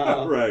right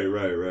now.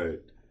 Right.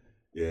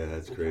 Yeah,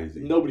 that's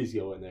crazy. Nobody's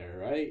going there,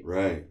 right?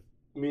 Right.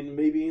 I mean,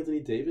 maybe Anthony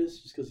Davis,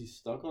 just because he's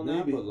stuck on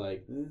that, but,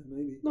 like,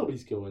 maybe.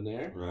 Nobody's going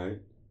there. Right.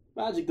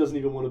 Magic doesn't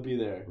even want to be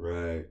there.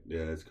 Right.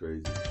 Yeah, that's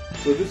crazy.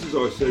 So this is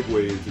our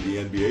segue into the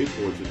NBA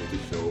portion of the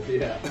show.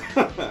 Yeah.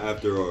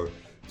 After our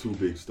two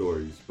big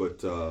stories.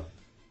 But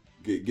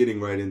getting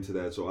right into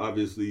that. So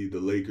obviously the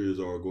Lakers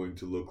are going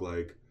to look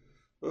like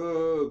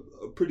a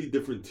pretty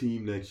different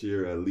team next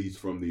year, at least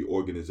from the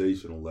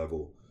organizational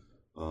level.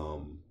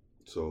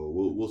 So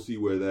we'll see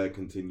where that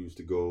continues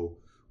to go,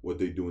 what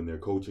they do in their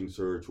coaching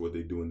search, what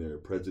they do in their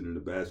president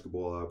of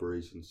basketball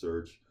operations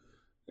search,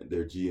 and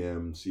their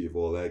GM, see if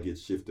all that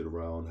gets shifted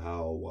around,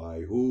 how,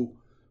 why, who.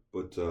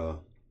 But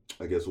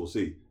I guess we'll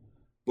see.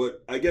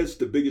 But I guess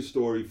the biggest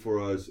story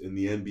for us in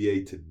the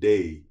NBA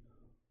today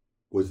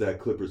was that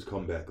Clippers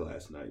comeback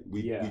last night.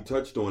 We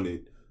touched on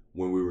it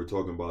when we were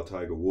talking about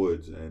Tiger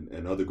Woods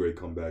and other great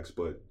comebacks,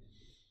 but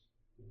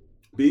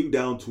being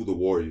down to the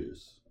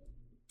Warriors,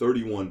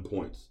 31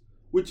 points,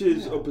 which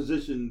is a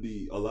position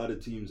a lot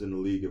of teams in the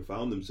league have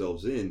found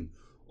themselves in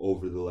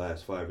over the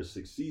last 5 or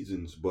 6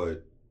 seasons,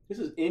 but this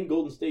is in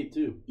Golden State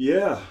too.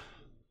 Yeah.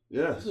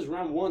 This is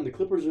round 1. The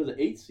Clippers are the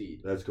 8th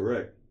seed. That's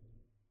correct.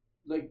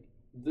 Like,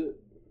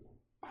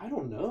 I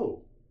don't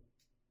know.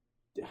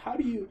 How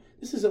do you...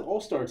 This is an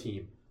all-star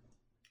team.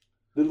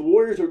 The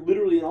Warriors are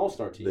literally an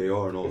all-star team. They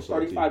are an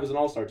all-star team. Their starting 5 is an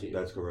all-star team.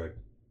 That's correct.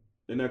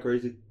 Isn't that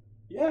crazy?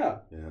 Yeah.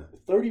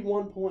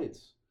 31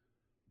 points.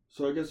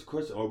 So I guess the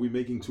question, are we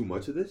making too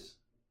much of this?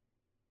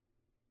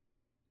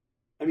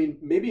 I mean,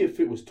 maybe if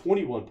it was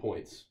 21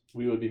 points,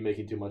 we would be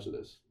making too much of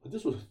this. But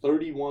this was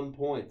 31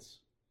 points.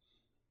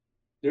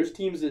 There's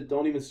teams that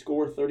don't even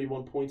score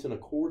 31 points in a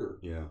quarter.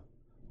 Yeah.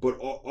 But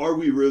are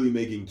we really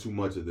making too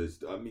much of this?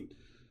 I mean,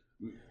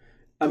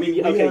 we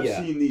have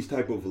seen these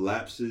type of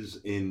lapses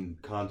in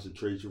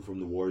concentration from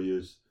the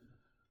Warriors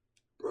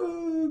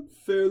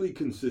fairly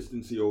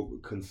consistently over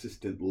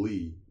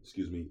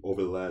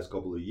the last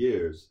couple of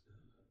years.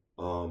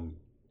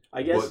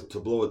 I guess, but to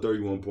blow a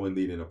 31-point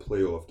lead in a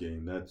playoff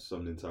game, that's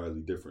something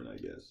entirely different, I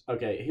guess.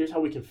 Okay, here's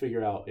how we can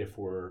figure out if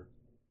we're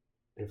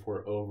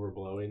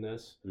overblowing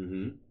this.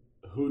 Mm-hmm.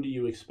 Who do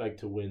you expect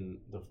to win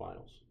the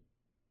finals?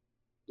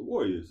 The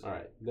Warriors. All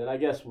right, then I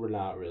guess we're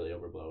not really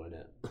overblowing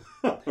it.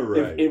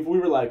 Right. If we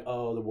were like,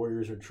 oh, the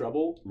Warriors are in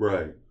trouble.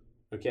 Right.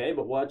 Okay,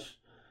 but watch.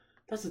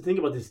 That's the thing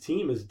about this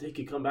team is they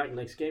could come back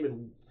next game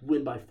and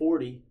win by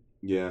 40.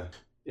 Yeah.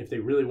 If they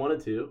really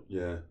wanted to.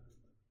 Yeah.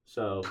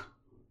 So,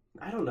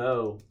 I don't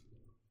know.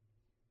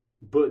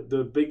 But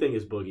the big thing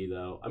is Boogie,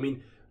 though. I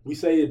mean, we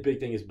say the big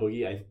thing is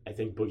Boogie. I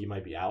think Boogie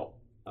might be out.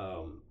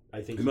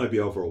 I think he might be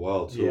out for a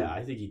while, too. Yeah,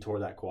 I think he tore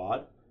that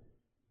quad.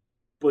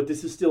 But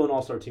this is still an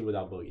all-star team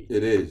without Boogie.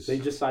 It is. They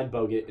just signed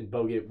Bogut, and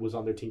Bogut was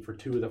on their team for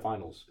 2 of the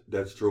finals.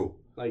 That's true.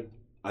 Like,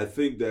 I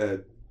think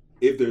that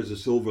if there's a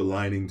silver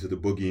lining to the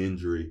Boogie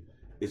injury,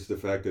 it's the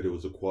fact that it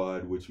was a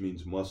quad, which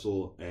means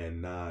muscle,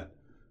 and not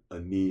a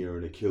knee or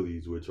an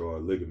Achilles, which are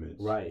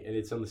ligaments. Right, and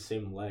it's on the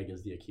same leg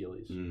as the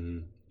Achilles.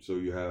 Mm-hmm. So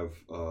you have,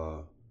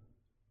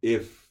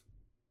 if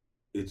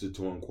it's a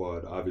torn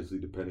quad, obviously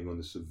depending on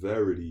the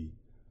severity,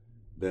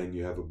 then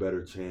you have a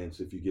better chance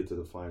if you get to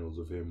the finals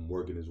of him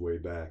working his way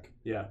back.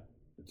 Yeah.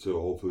 So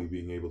hopefully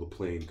being able to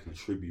play and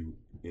contribute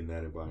in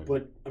that environment.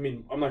 But, I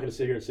mean, I'm not going to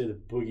sit here and say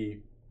that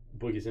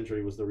Boogie's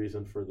injury was the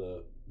reason for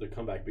the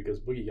comeback, because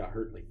Boogie got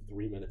hurt like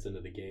 3 minutes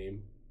into the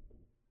game.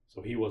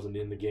 so he wasn't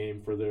in the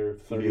game for their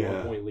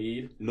 31-point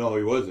lead. No,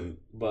 he wasn't.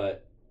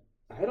 But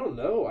I don't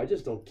know. I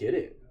just don't get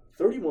it.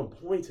 31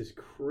 points is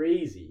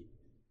crazy.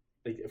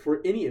 Like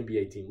for any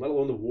NBA team, let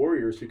alone the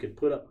Warriors, who could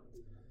put up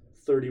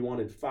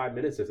 31 in 5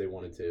 minutes if they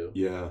wanted to.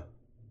 Yeah.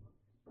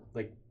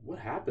 Like, what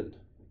happened?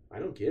 I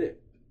don't get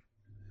it.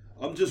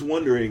 I'm just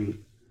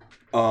wondering,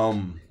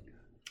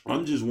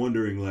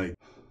 like,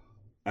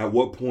 at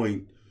what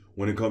point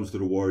when it comes to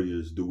the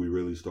Warriors do we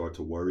really start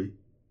to worry,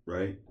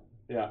 right?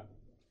 Yeah.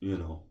 You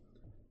know.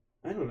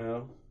 I don't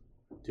know.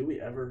 Do we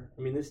ever?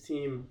 I mean, this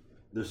team...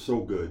 They're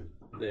so good.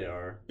 They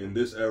are. In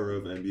this era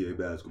of NBA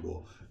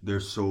basketball, they're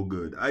so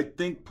good. I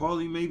think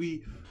probably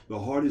maybe the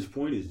hardest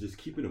point is just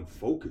keeping them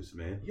focused,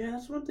 man. Yeah,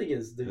 that's one thing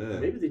is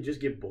maybe they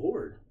just get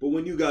bored. But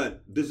when you got...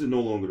 This is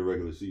no longer the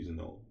regular season,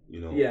 though. You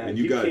know? Yeah, and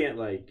you can't,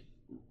 like...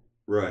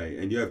 Right,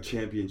 and you have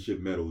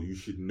championship medal. You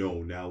should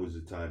know now is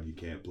the time you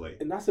can't play.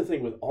 And that's the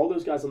thing with all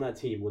those guys on that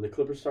team. When the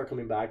Clippers start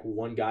coming back,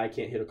 one guy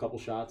can't hit a couple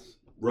shots.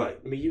 Right.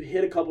 I mean, you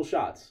hit a couple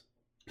shots.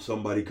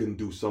 Somebody couldn't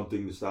do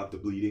something to stop the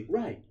bleeding.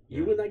 Right.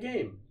 You win that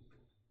game.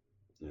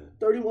 Yeah.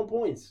 31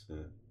 points.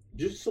 Yeah.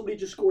 Somebody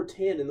just scored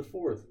 10 in the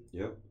fourth.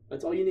 Yep.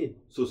 That's all you need.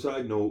 So,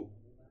 side note,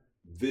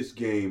 this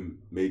game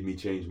made me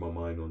change my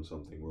mind on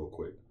something real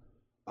quick.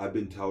 I've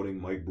been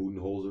touting Mike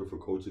Budenholzer for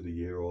Coach of the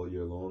Year all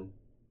year long.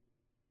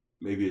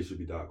 Maybe it should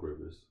be Doc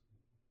Rivers.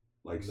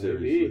 Like, Maybe.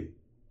 seriously.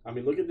 I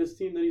mean, look at this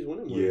team that he's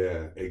winning with.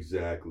 Yeah,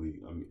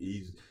 exactly. I mean,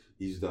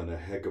 he's done a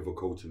heck of a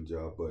coaching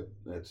job, but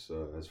that's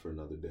for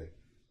another day.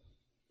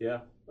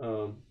 Yeah.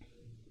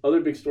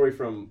 Other big story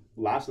from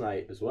last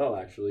night as well,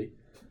 actually.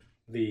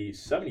 The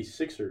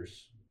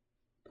 76ers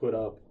put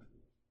up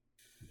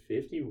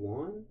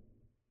 51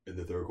 in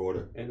the third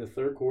quarter. In the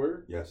third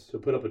quarter? Yes. To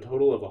put up a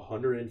total of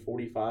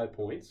 145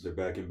 points. They're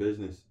back in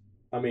business.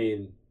 I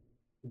mean,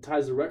 it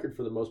ties the record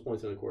for the most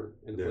points in a quarter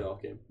in the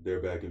playoff game.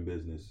 They're back in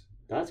business.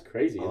 That's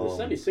crazy. And the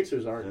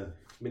 76ers aren't... Yeah.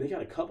 I mean, they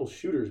got a couple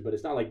shooters, but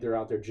it's not like they're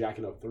out there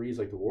jacking up threes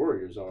like the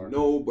Warriors are.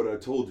 No, but I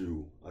told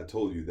you,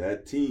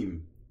 that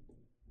team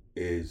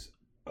is...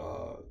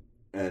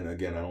 and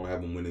again, I don't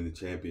have them winning the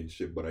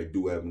championship, but I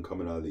do have them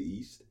coming out of the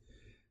East.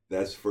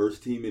 That's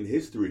first team in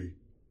history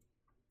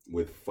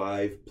with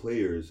 5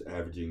 players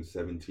averaging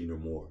 17 or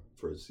more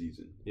for a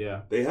season.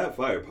 Yeah. They have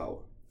firepower.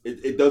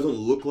 It doesn't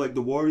look like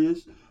the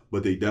Warriors,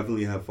 but they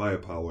definitely have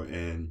firepower,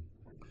 and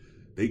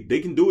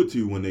they can do it to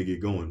you when they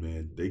get going,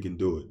 man. They can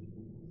do it.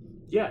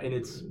 Yeah,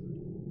 and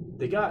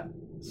they got,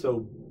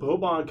 so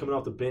Boban coming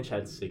off the bench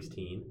had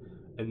 16,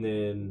 and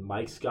then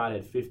Mike Scott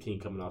had 15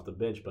 coming off the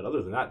bench, but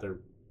other than that, they're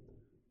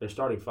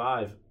starting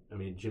 5. I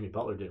mean, Jimmy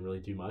Butler didn't really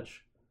do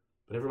much,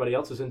 but everybody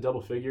else is in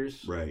double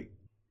figures. Right.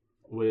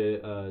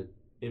 With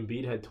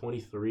Embiid had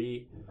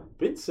 23.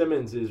 Ben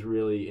Simmons is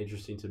really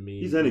interesting to me.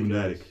 He's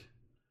enigmatic.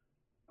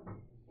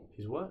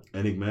 He's what?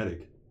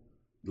 Enigmatic.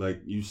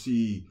 Like, you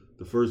see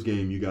the first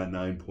game, you got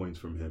 9 points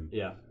from him.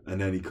 Yeah.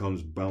 And then he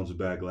bounces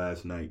back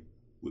last night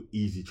with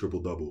easy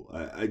triple-double.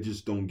 I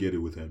just don't get it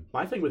with him.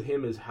 My thing with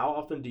him is how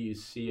often do you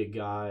see a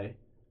guy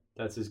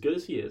that's as good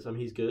as he is? I mean,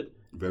 he's good.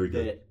 Very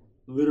good. That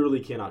literally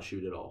cannot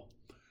shoot at all.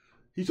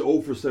 He's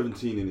 0 for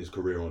 17 in his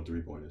career on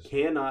three-pointers.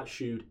 Cannot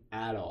shoot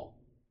at all.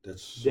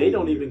 That's so They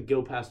don't weird. even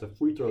go past the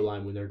free throw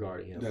line when they're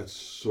guarding him. That's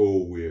so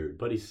weird.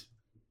 But he's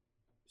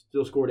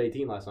still scored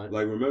 18 last night.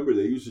 Like, remember,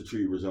 they used to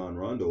treat Rajon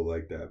Rondo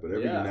like that, but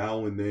every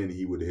now and then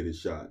he would hit a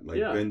shot. Like,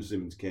 Ben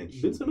Simmons can't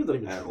shoot. Ben Simmons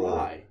doesn't even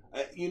try.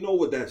 You know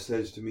what that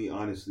says to me,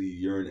 honestly?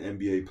 You're an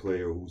NBA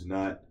player who's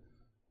not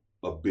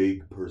a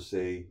big per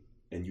se,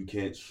 and you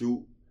can't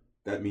shoot.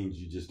 That means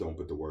you just don't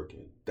put the work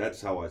in.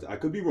 That's how I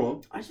could be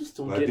wrong. I just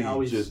don't get how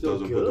he's still good. He just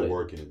doesn't put the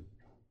work in.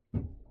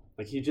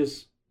 Like,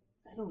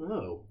 I don't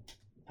know.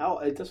 How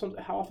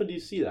often do you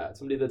see that?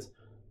 Somebody that's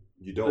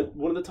you don't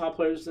one of the top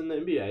players in the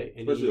NBA,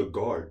 and especially a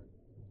guard,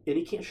 and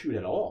he can't shoot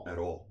at all. At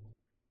all.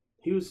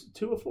 He was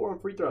 2 of 4 on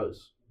free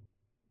throws,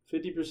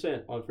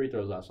 50% on free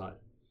throws last night.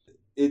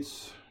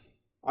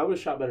 I would have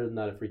shot better than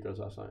that at free throws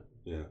last night.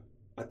 Yeah,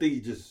 I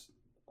think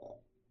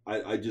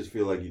I just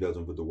feel like he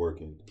doesn't put the work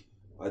in.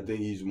 I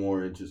think he's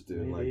more interested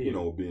in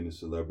being a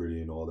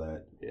celebrity and all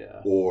that.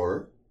 Yeah.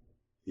 Or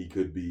he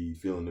could be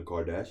feeling the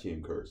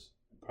Kardashian curse.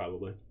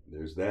 Probably.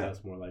 There's that.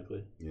 That's more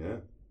likely.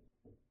 Yeah.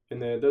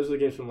 And then those are the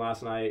games from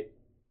last night.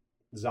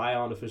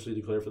 Zion officially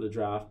declared for the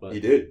draft, but he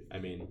did. I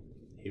mean,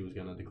 he was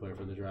gonna declare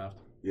for the draft.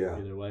 Yeah.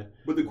 Either way.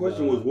 But the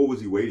question was, what was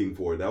he waiting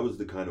for? That was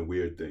the kind of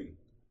weird thing.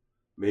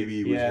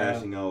 Maybe he was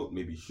hashing out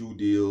maybe shoe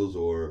deals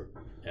or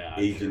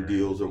agent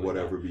deals or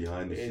whatever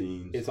behind the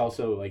scenes. It's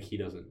also like he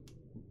doesn't.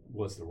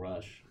 What's the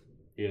rush?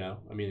 You know,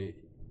 I mean,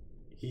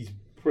 he's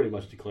pretty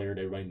much declared.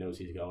 Everybody knows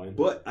he's going.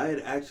 But I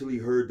had actually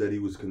heard that he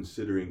was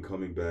considering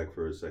coming back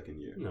for a second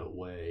year. No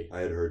way. I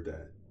had heard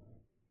that.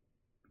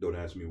 Don't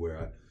ask me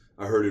where.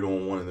 I heard it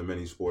on one of the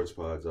many sports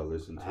pods I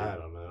listened to. I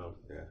don't know.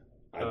 Yeah.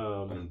 I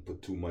didn't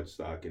put too much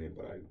stock in it,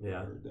 but I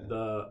heard that.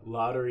 The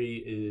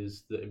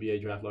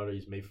NBA draft lottery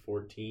is May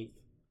 14th,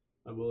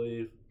 I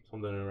believe.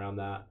 Something around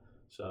that.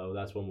 So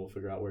that's when we'll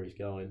figure out where he's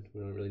going.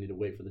 We don't really need to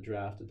wait for the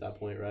draft at that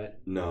point, right?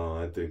 No,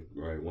 I think,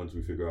 right, once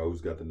we figure out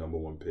who's got the number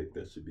one pick,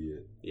 that should be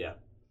it. Yeah.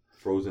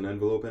 Frozen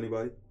envelope,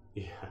 anybody?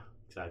 Yeah,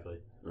 exactly.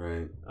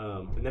 Right.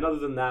 And then other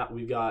than that,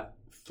 we've got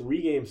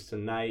 3 games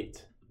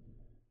tonight.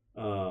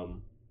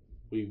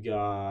 We've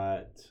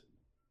got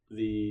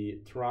the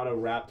Toronto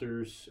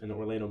Raptors and the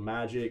Orlando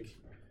Magic.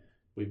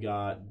 We've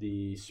got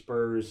the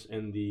Spurs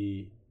and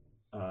the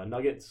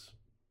Nuggets.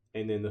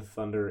 And then the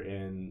Thunder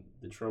and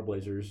the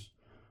Trailblazers.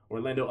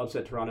 Orlando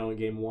upset Toronto in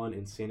Game 1,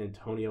 and San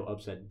Antonio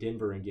upset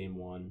Denver in Game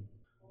 1.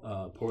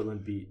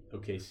 Portland beat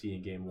OKC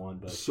in Game 1.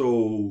 But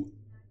So,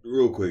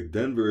 real quick,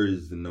 Denver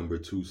is the number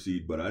 2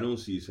 seed, but I don't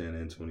see San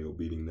Antonio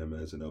beating them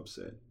as an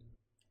upset.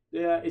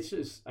 yeah, it's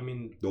just, I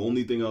mean, The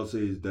only thing I'll say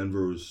is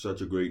Denver was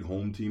such a great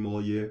home team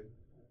all year.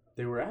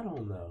 they were at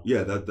home, though.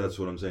 Yeah, that's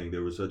what I'm saying. They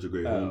were such a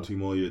great home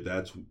team all year.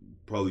 That's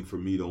probably, for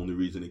me, the only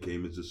reason it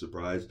came as a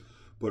surprise.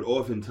 But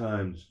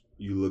oftentimes,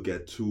 you look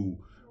at 2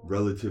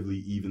 relatively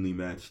evenly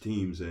matched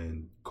teams,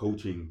 and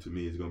coaching, to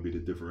me, is going to be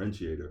the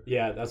differentiator.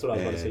 Yeah, that's what I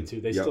was about to say, And- too.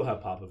 They yep. still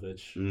have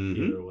Popovich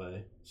either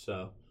way.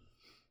 So,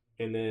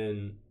 and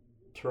then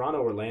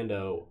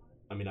Toronto-Orlando,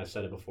 I mean, I've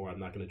said it before, I'm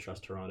not going to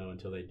trust Toronto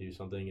until they do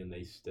something, and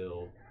they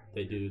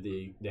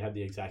have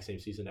the exact same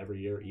season every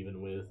year,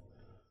 even with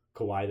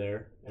Kawhi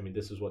there. I mean,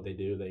 this is what they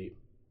do. They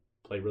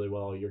play really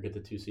well all year, get the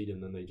 2 seed,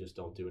 and then they just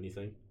don't do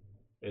anything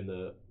in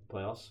the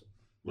playoffs.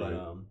 But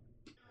Right.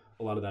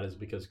 a lot of that is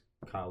because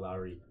Kyle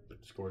Lowry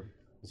scored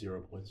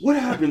 0 points. What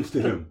happens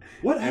to him?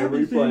 What Every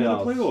happens to him in the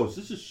playoffs. playoffs?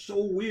 This is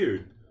so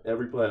weird.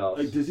 Every playoffs.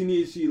 Like, does he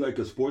need to see, like,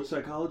 a sports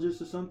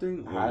psychologist or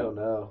something? I don't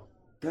know.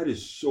 That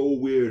is so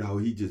weird how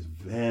he just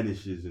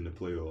vanishes in the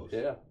playoffs.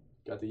 Yeah,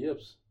 got the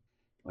yips.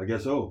 I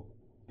guess so.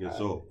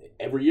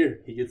 Every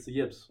year he gets the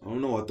yips. I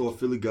don't know. I thought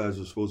Philly guys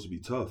were supposed to be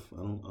tough. I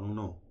don't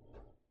know.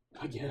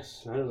 I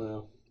guess. I don't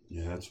know.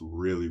 Yeah, that's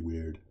really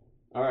weird.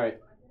 All right,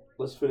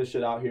 let's finish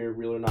it out here.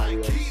 Real or not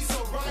real?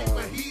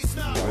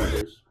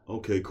 Warriors.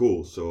 Okay,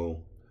 cool.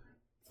 So,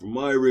 for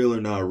my real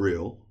or not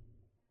real,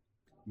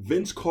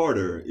 Vince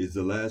Carter is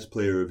the last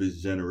player of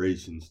his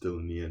generation still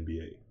in the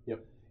NBA.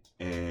 Yep.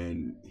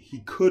 And he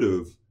could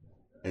have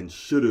and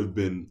should have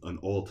been an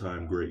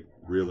all-time great.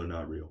 Real or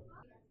not real?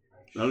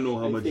 I don't know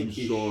how much think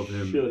you he saw of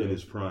him should've. in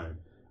his prime.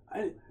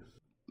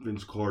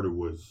 Vince Carter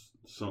was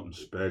something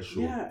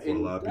special Yeah, for a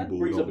and lot of that people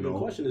who brings up a don't good know.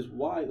 question: is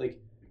why?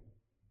 Like,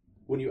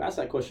 when you ask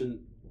that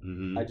question,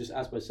 Mm-hmm. I just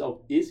ask myself,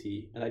 is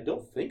he? And I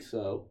don't think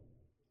so.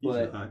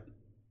 But not.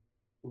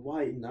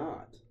 why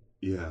not?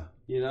 Yeah.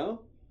 You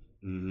know,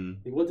 Mm-hmm.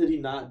 like, what did he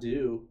not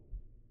do?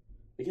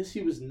 I guess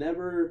he was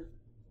never.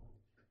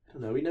 I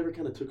don't know. He never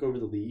kind of took over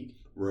the league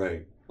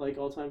Right. like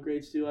all-time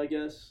greats do. I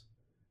guess.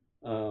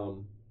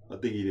 I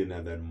think he didn't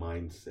have that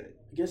mindset.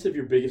 I guess if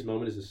your biggest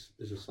moment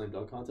is a slam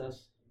dunk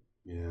contest,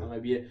 Yeah. that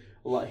might be it.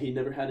 A lot. He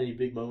never had any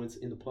big moments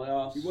in the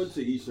playoffs. He went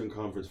to Eastern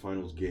Conference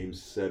Finals Game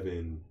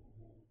 7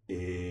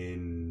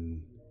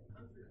 in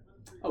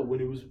when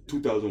he was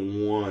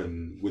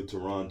 2001 with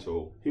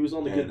Toronto. he was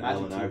on the good And Magic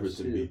Allen teams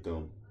Iverson too. beat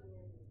them.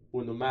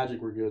 When the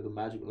Magic were good, the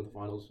Magic went to the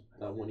finals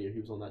that one year. He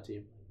was on that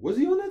team. Was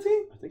he on that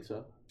team? I think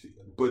so.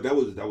 But that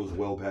was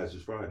well past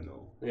his prime,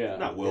 though. Yeah.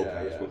 Not well yeah,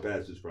 past, yeah. but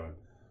past his prime.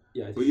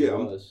 Yeah, I think But he yeah,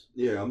 was.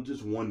 Yeah, I'm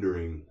just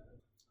wondering.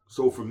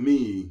 So for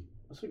me,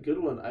 That's a good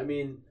one. I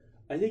mean,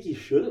 I think he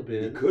should have he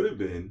been. could have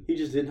been. He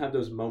just didn't have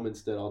those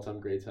moments that all-time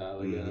greats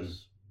have, I Mhm.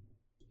 guess.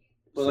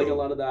 But like a So-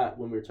 lot of that,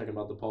 when we were talking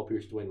about the Paul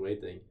Pierce, Dwayne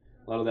Wade thing,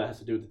 a lot of that has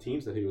to do with the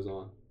teams that he was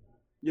on.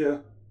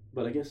 Yeah.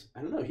 But I guess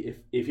I don't know if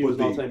he But was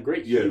an all-time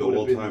great, Yeah, he the would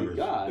have been the all-timers,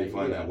 guy. they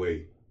find that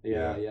way.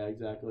 Yeah,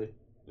 exactly.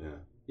 Yeah.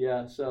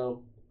 Yeah,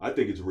 so I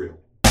think it's real.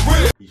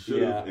 He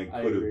should have Yeah, and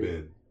I could have agree.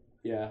 been.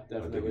 yeah, I think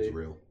definitely. it's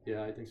real.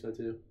 Yeah, I think so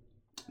too.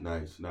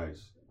 Nice,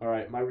 nice. All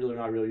right, my real or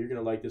not real. You're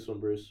gonna like this one,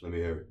 Bruce. Let me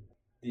hear it.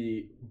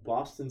 The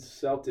Boston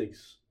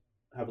Celtics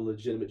have a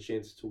legitimate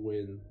chance to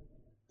win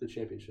the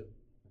championship.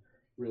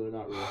 Real or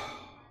not real?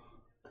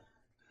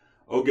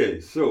 Okay,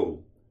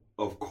 so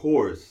of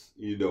course,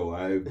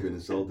 I've been a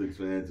Celtics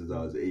fan since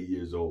I was 8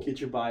 years old.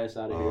 Get your bias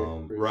out of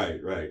here.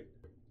 Bruce. Right.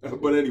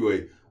 But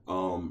anyway,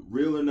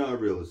 real or not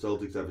real, the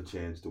Celtics have a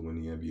chance to win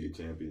the NBA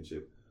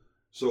championship.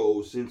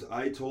 So since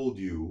I told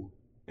you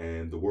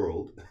and the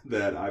world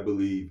that I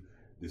believe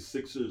the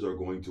Sixers are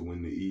going to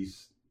win the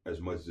East, as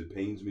much as it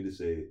pains me to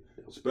say it,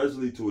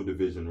 especially to a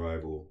division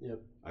rival,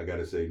 Yep. I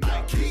gotta say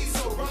not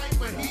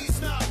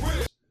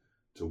really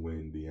to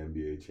win the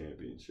NBA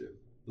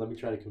championship. Let me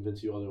try to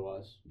convince you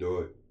otherwise. Do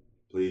it,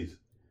 please.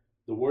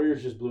 The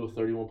Warriors just blew a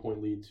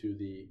 31-point lead to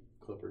the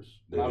Clippers.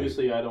 They And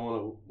obviously, we're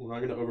not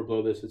going to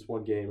overblow this. It's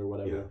one game or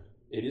whatever.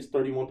 Yeah. It is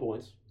 31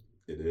 points.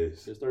 It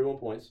is. It's 31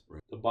 points.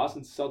 Right. The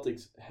Boston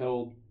Celtics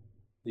held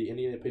the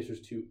Indiana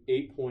Pacers to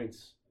 8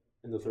 points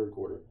in the third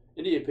quarter.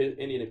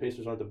 Indiana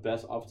Pacers aren't the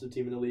best offensive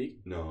team in the league.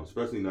 No,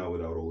 especially not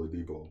without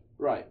Oladipo.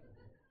 Right.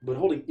 But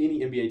holding any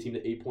NBA team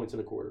to 8 points in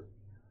a quarter,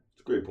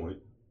 It's a great point.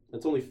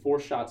 that's only 4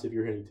 shots if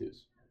you're hitting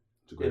twos.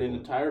 It's a great In an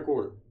point. entire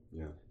quarter.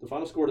 Yeah. The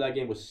final score of that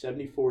game was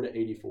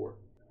 74-84,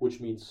 which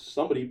means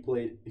somebody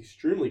played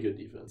extremely good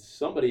defense.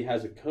 Somebody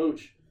has a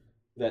coach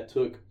that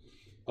took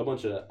a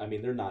bunch of,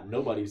 they're not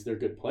nobodies, they're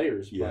good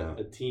players, Yeah. but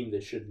a team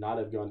that should not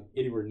have gone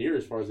anywhere near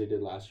as far as they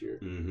did last year.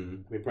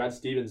 Mm-hmm. Brad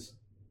Stevens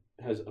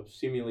has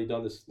seemingly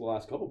done this the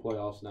last couple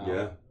playoffs now.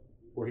 Yeah.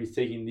 Where he's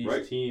taking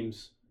these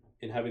teams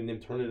and having them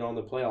turn it on in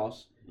the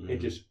playoffs and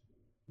just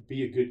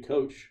be a good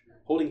coach.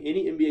 Holding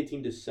any NBA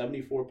team to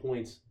 74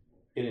 points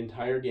in an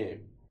entire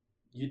game,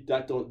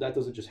 that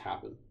doesn't just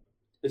happen.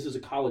 This is a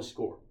college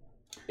score.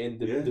 And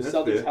the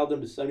Celtics held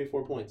them to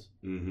 74 points.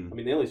 Mm-hmm.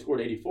 They only scored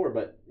 84,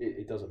 but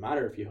it doesn't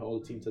matter if you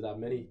hold a team to that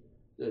many,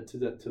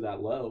 to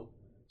that low.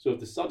 So if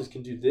the Celtics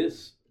can do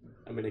this,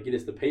 again,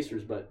 it's the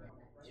Pacers, but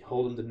you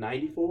hold them to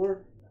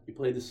 94. You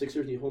play the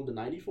Sixers and you hold them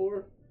to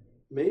 94,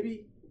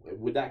 maybe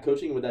with that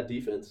coaching and with that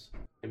defense.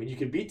 You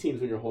can beat teams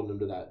when you're holding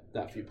them to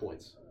that few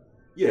points.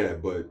 Yeah,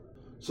 but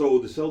so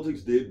the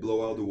Celtics did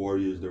blow out the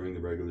Warriors during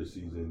the regular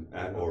season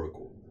at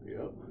Oracle.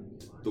 Yep.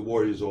 The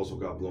Warriors also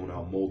got blown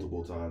out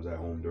multiple times at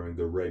home during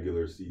the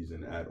regular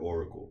season at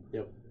Oracle.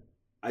 Yep.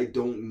 I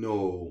don't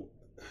know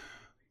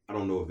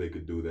if they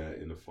could do that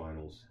in the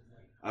finals.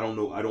 I don't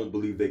know. I don't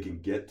believe they can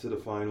get to the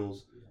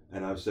finals.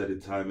 And I've said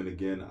it time and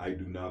again, I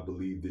do not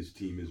believe this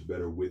team is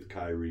better with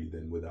Kyrie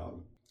than without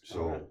him.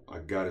 So I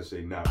gotta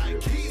say not real.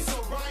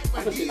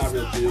 I'm gonna say not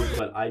real too,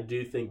 but I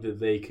do think that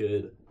they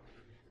could.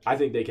 I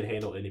think they could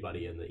handle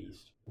anybody in the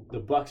East. The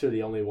Bucks are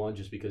the only one,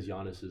 just because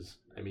Giannis is,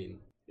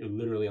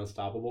 literally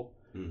unstoppable.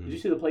 Mm-hmm. Did you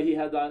see the play he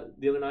had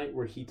the other night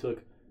where he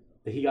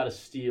got a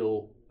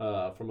steal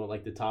from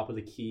the top of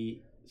the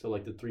key, so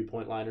like the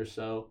 3-point line or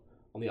so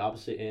on the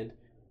opposite end,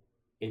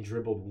 and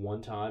dribbled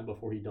one time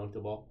before he dunked the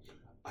ball?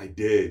 I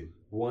did.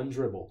 One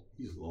dribble.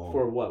 He's long.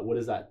 For what? What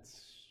is that?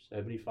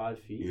 75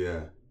 feet?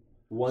 Yeah.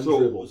 One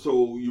dribble.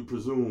 So you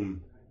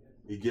presume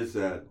he gets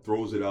that,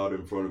 throws it out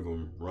in front of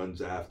him,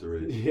 runs after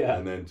it,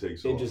 and then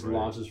takes off. And just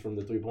launches from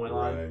the 3-point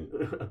line.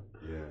 Right.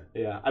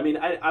 Yeah. I'm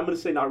going to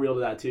say not real to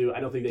that, too. I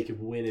don't think they could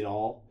win it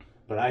all,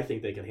 but I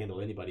think they can handle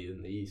anybody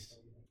in the East.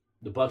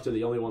 The Bucks are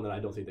the only one that I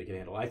don't think they can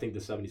handle. I think the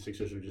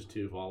 76ers are just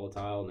too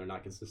volatile, and they're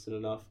not consistent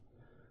enough.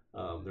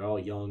 They're all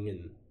young,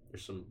 and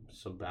there's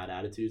some bad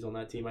attitudes on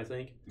that team, I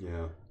think.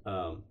 Yeah.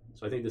 So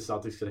I think the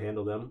Celtics could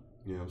handle them.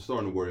 Yeah, I'm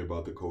starting to worry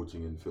about the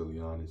coaching in Philly,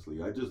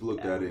 honestly. I just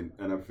looked at it,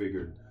 and I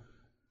figured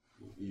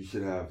you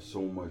should have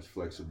so much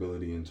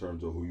flexibility in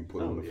terms of who you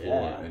put on the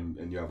floor,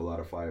 and you have a lot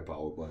of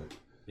firepower, but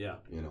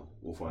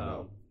we'll find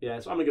out. Yeah,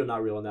 so I'm going to go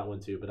not real on that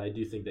one, too, but I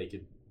do think they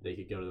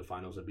could go to the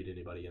finals and beat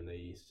anybody in the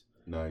East.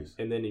 Nice.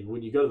 And then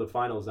when you go to the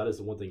finals, that is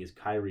the one thing, is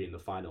Kyrie in the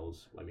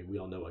finals. We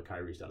all know what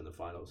Kyrie's done in the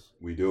finals.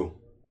 We do.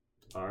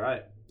 All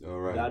right.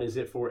 That is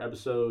it for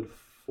episode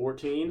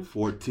 14.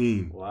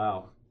 14.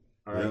 Wow.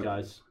 All right,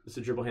 guys. This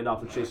is Dribble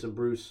Handoff with Chase and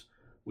Bruce.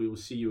 We will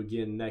see you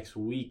again next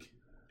week.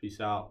 Peace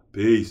out.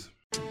 Peace.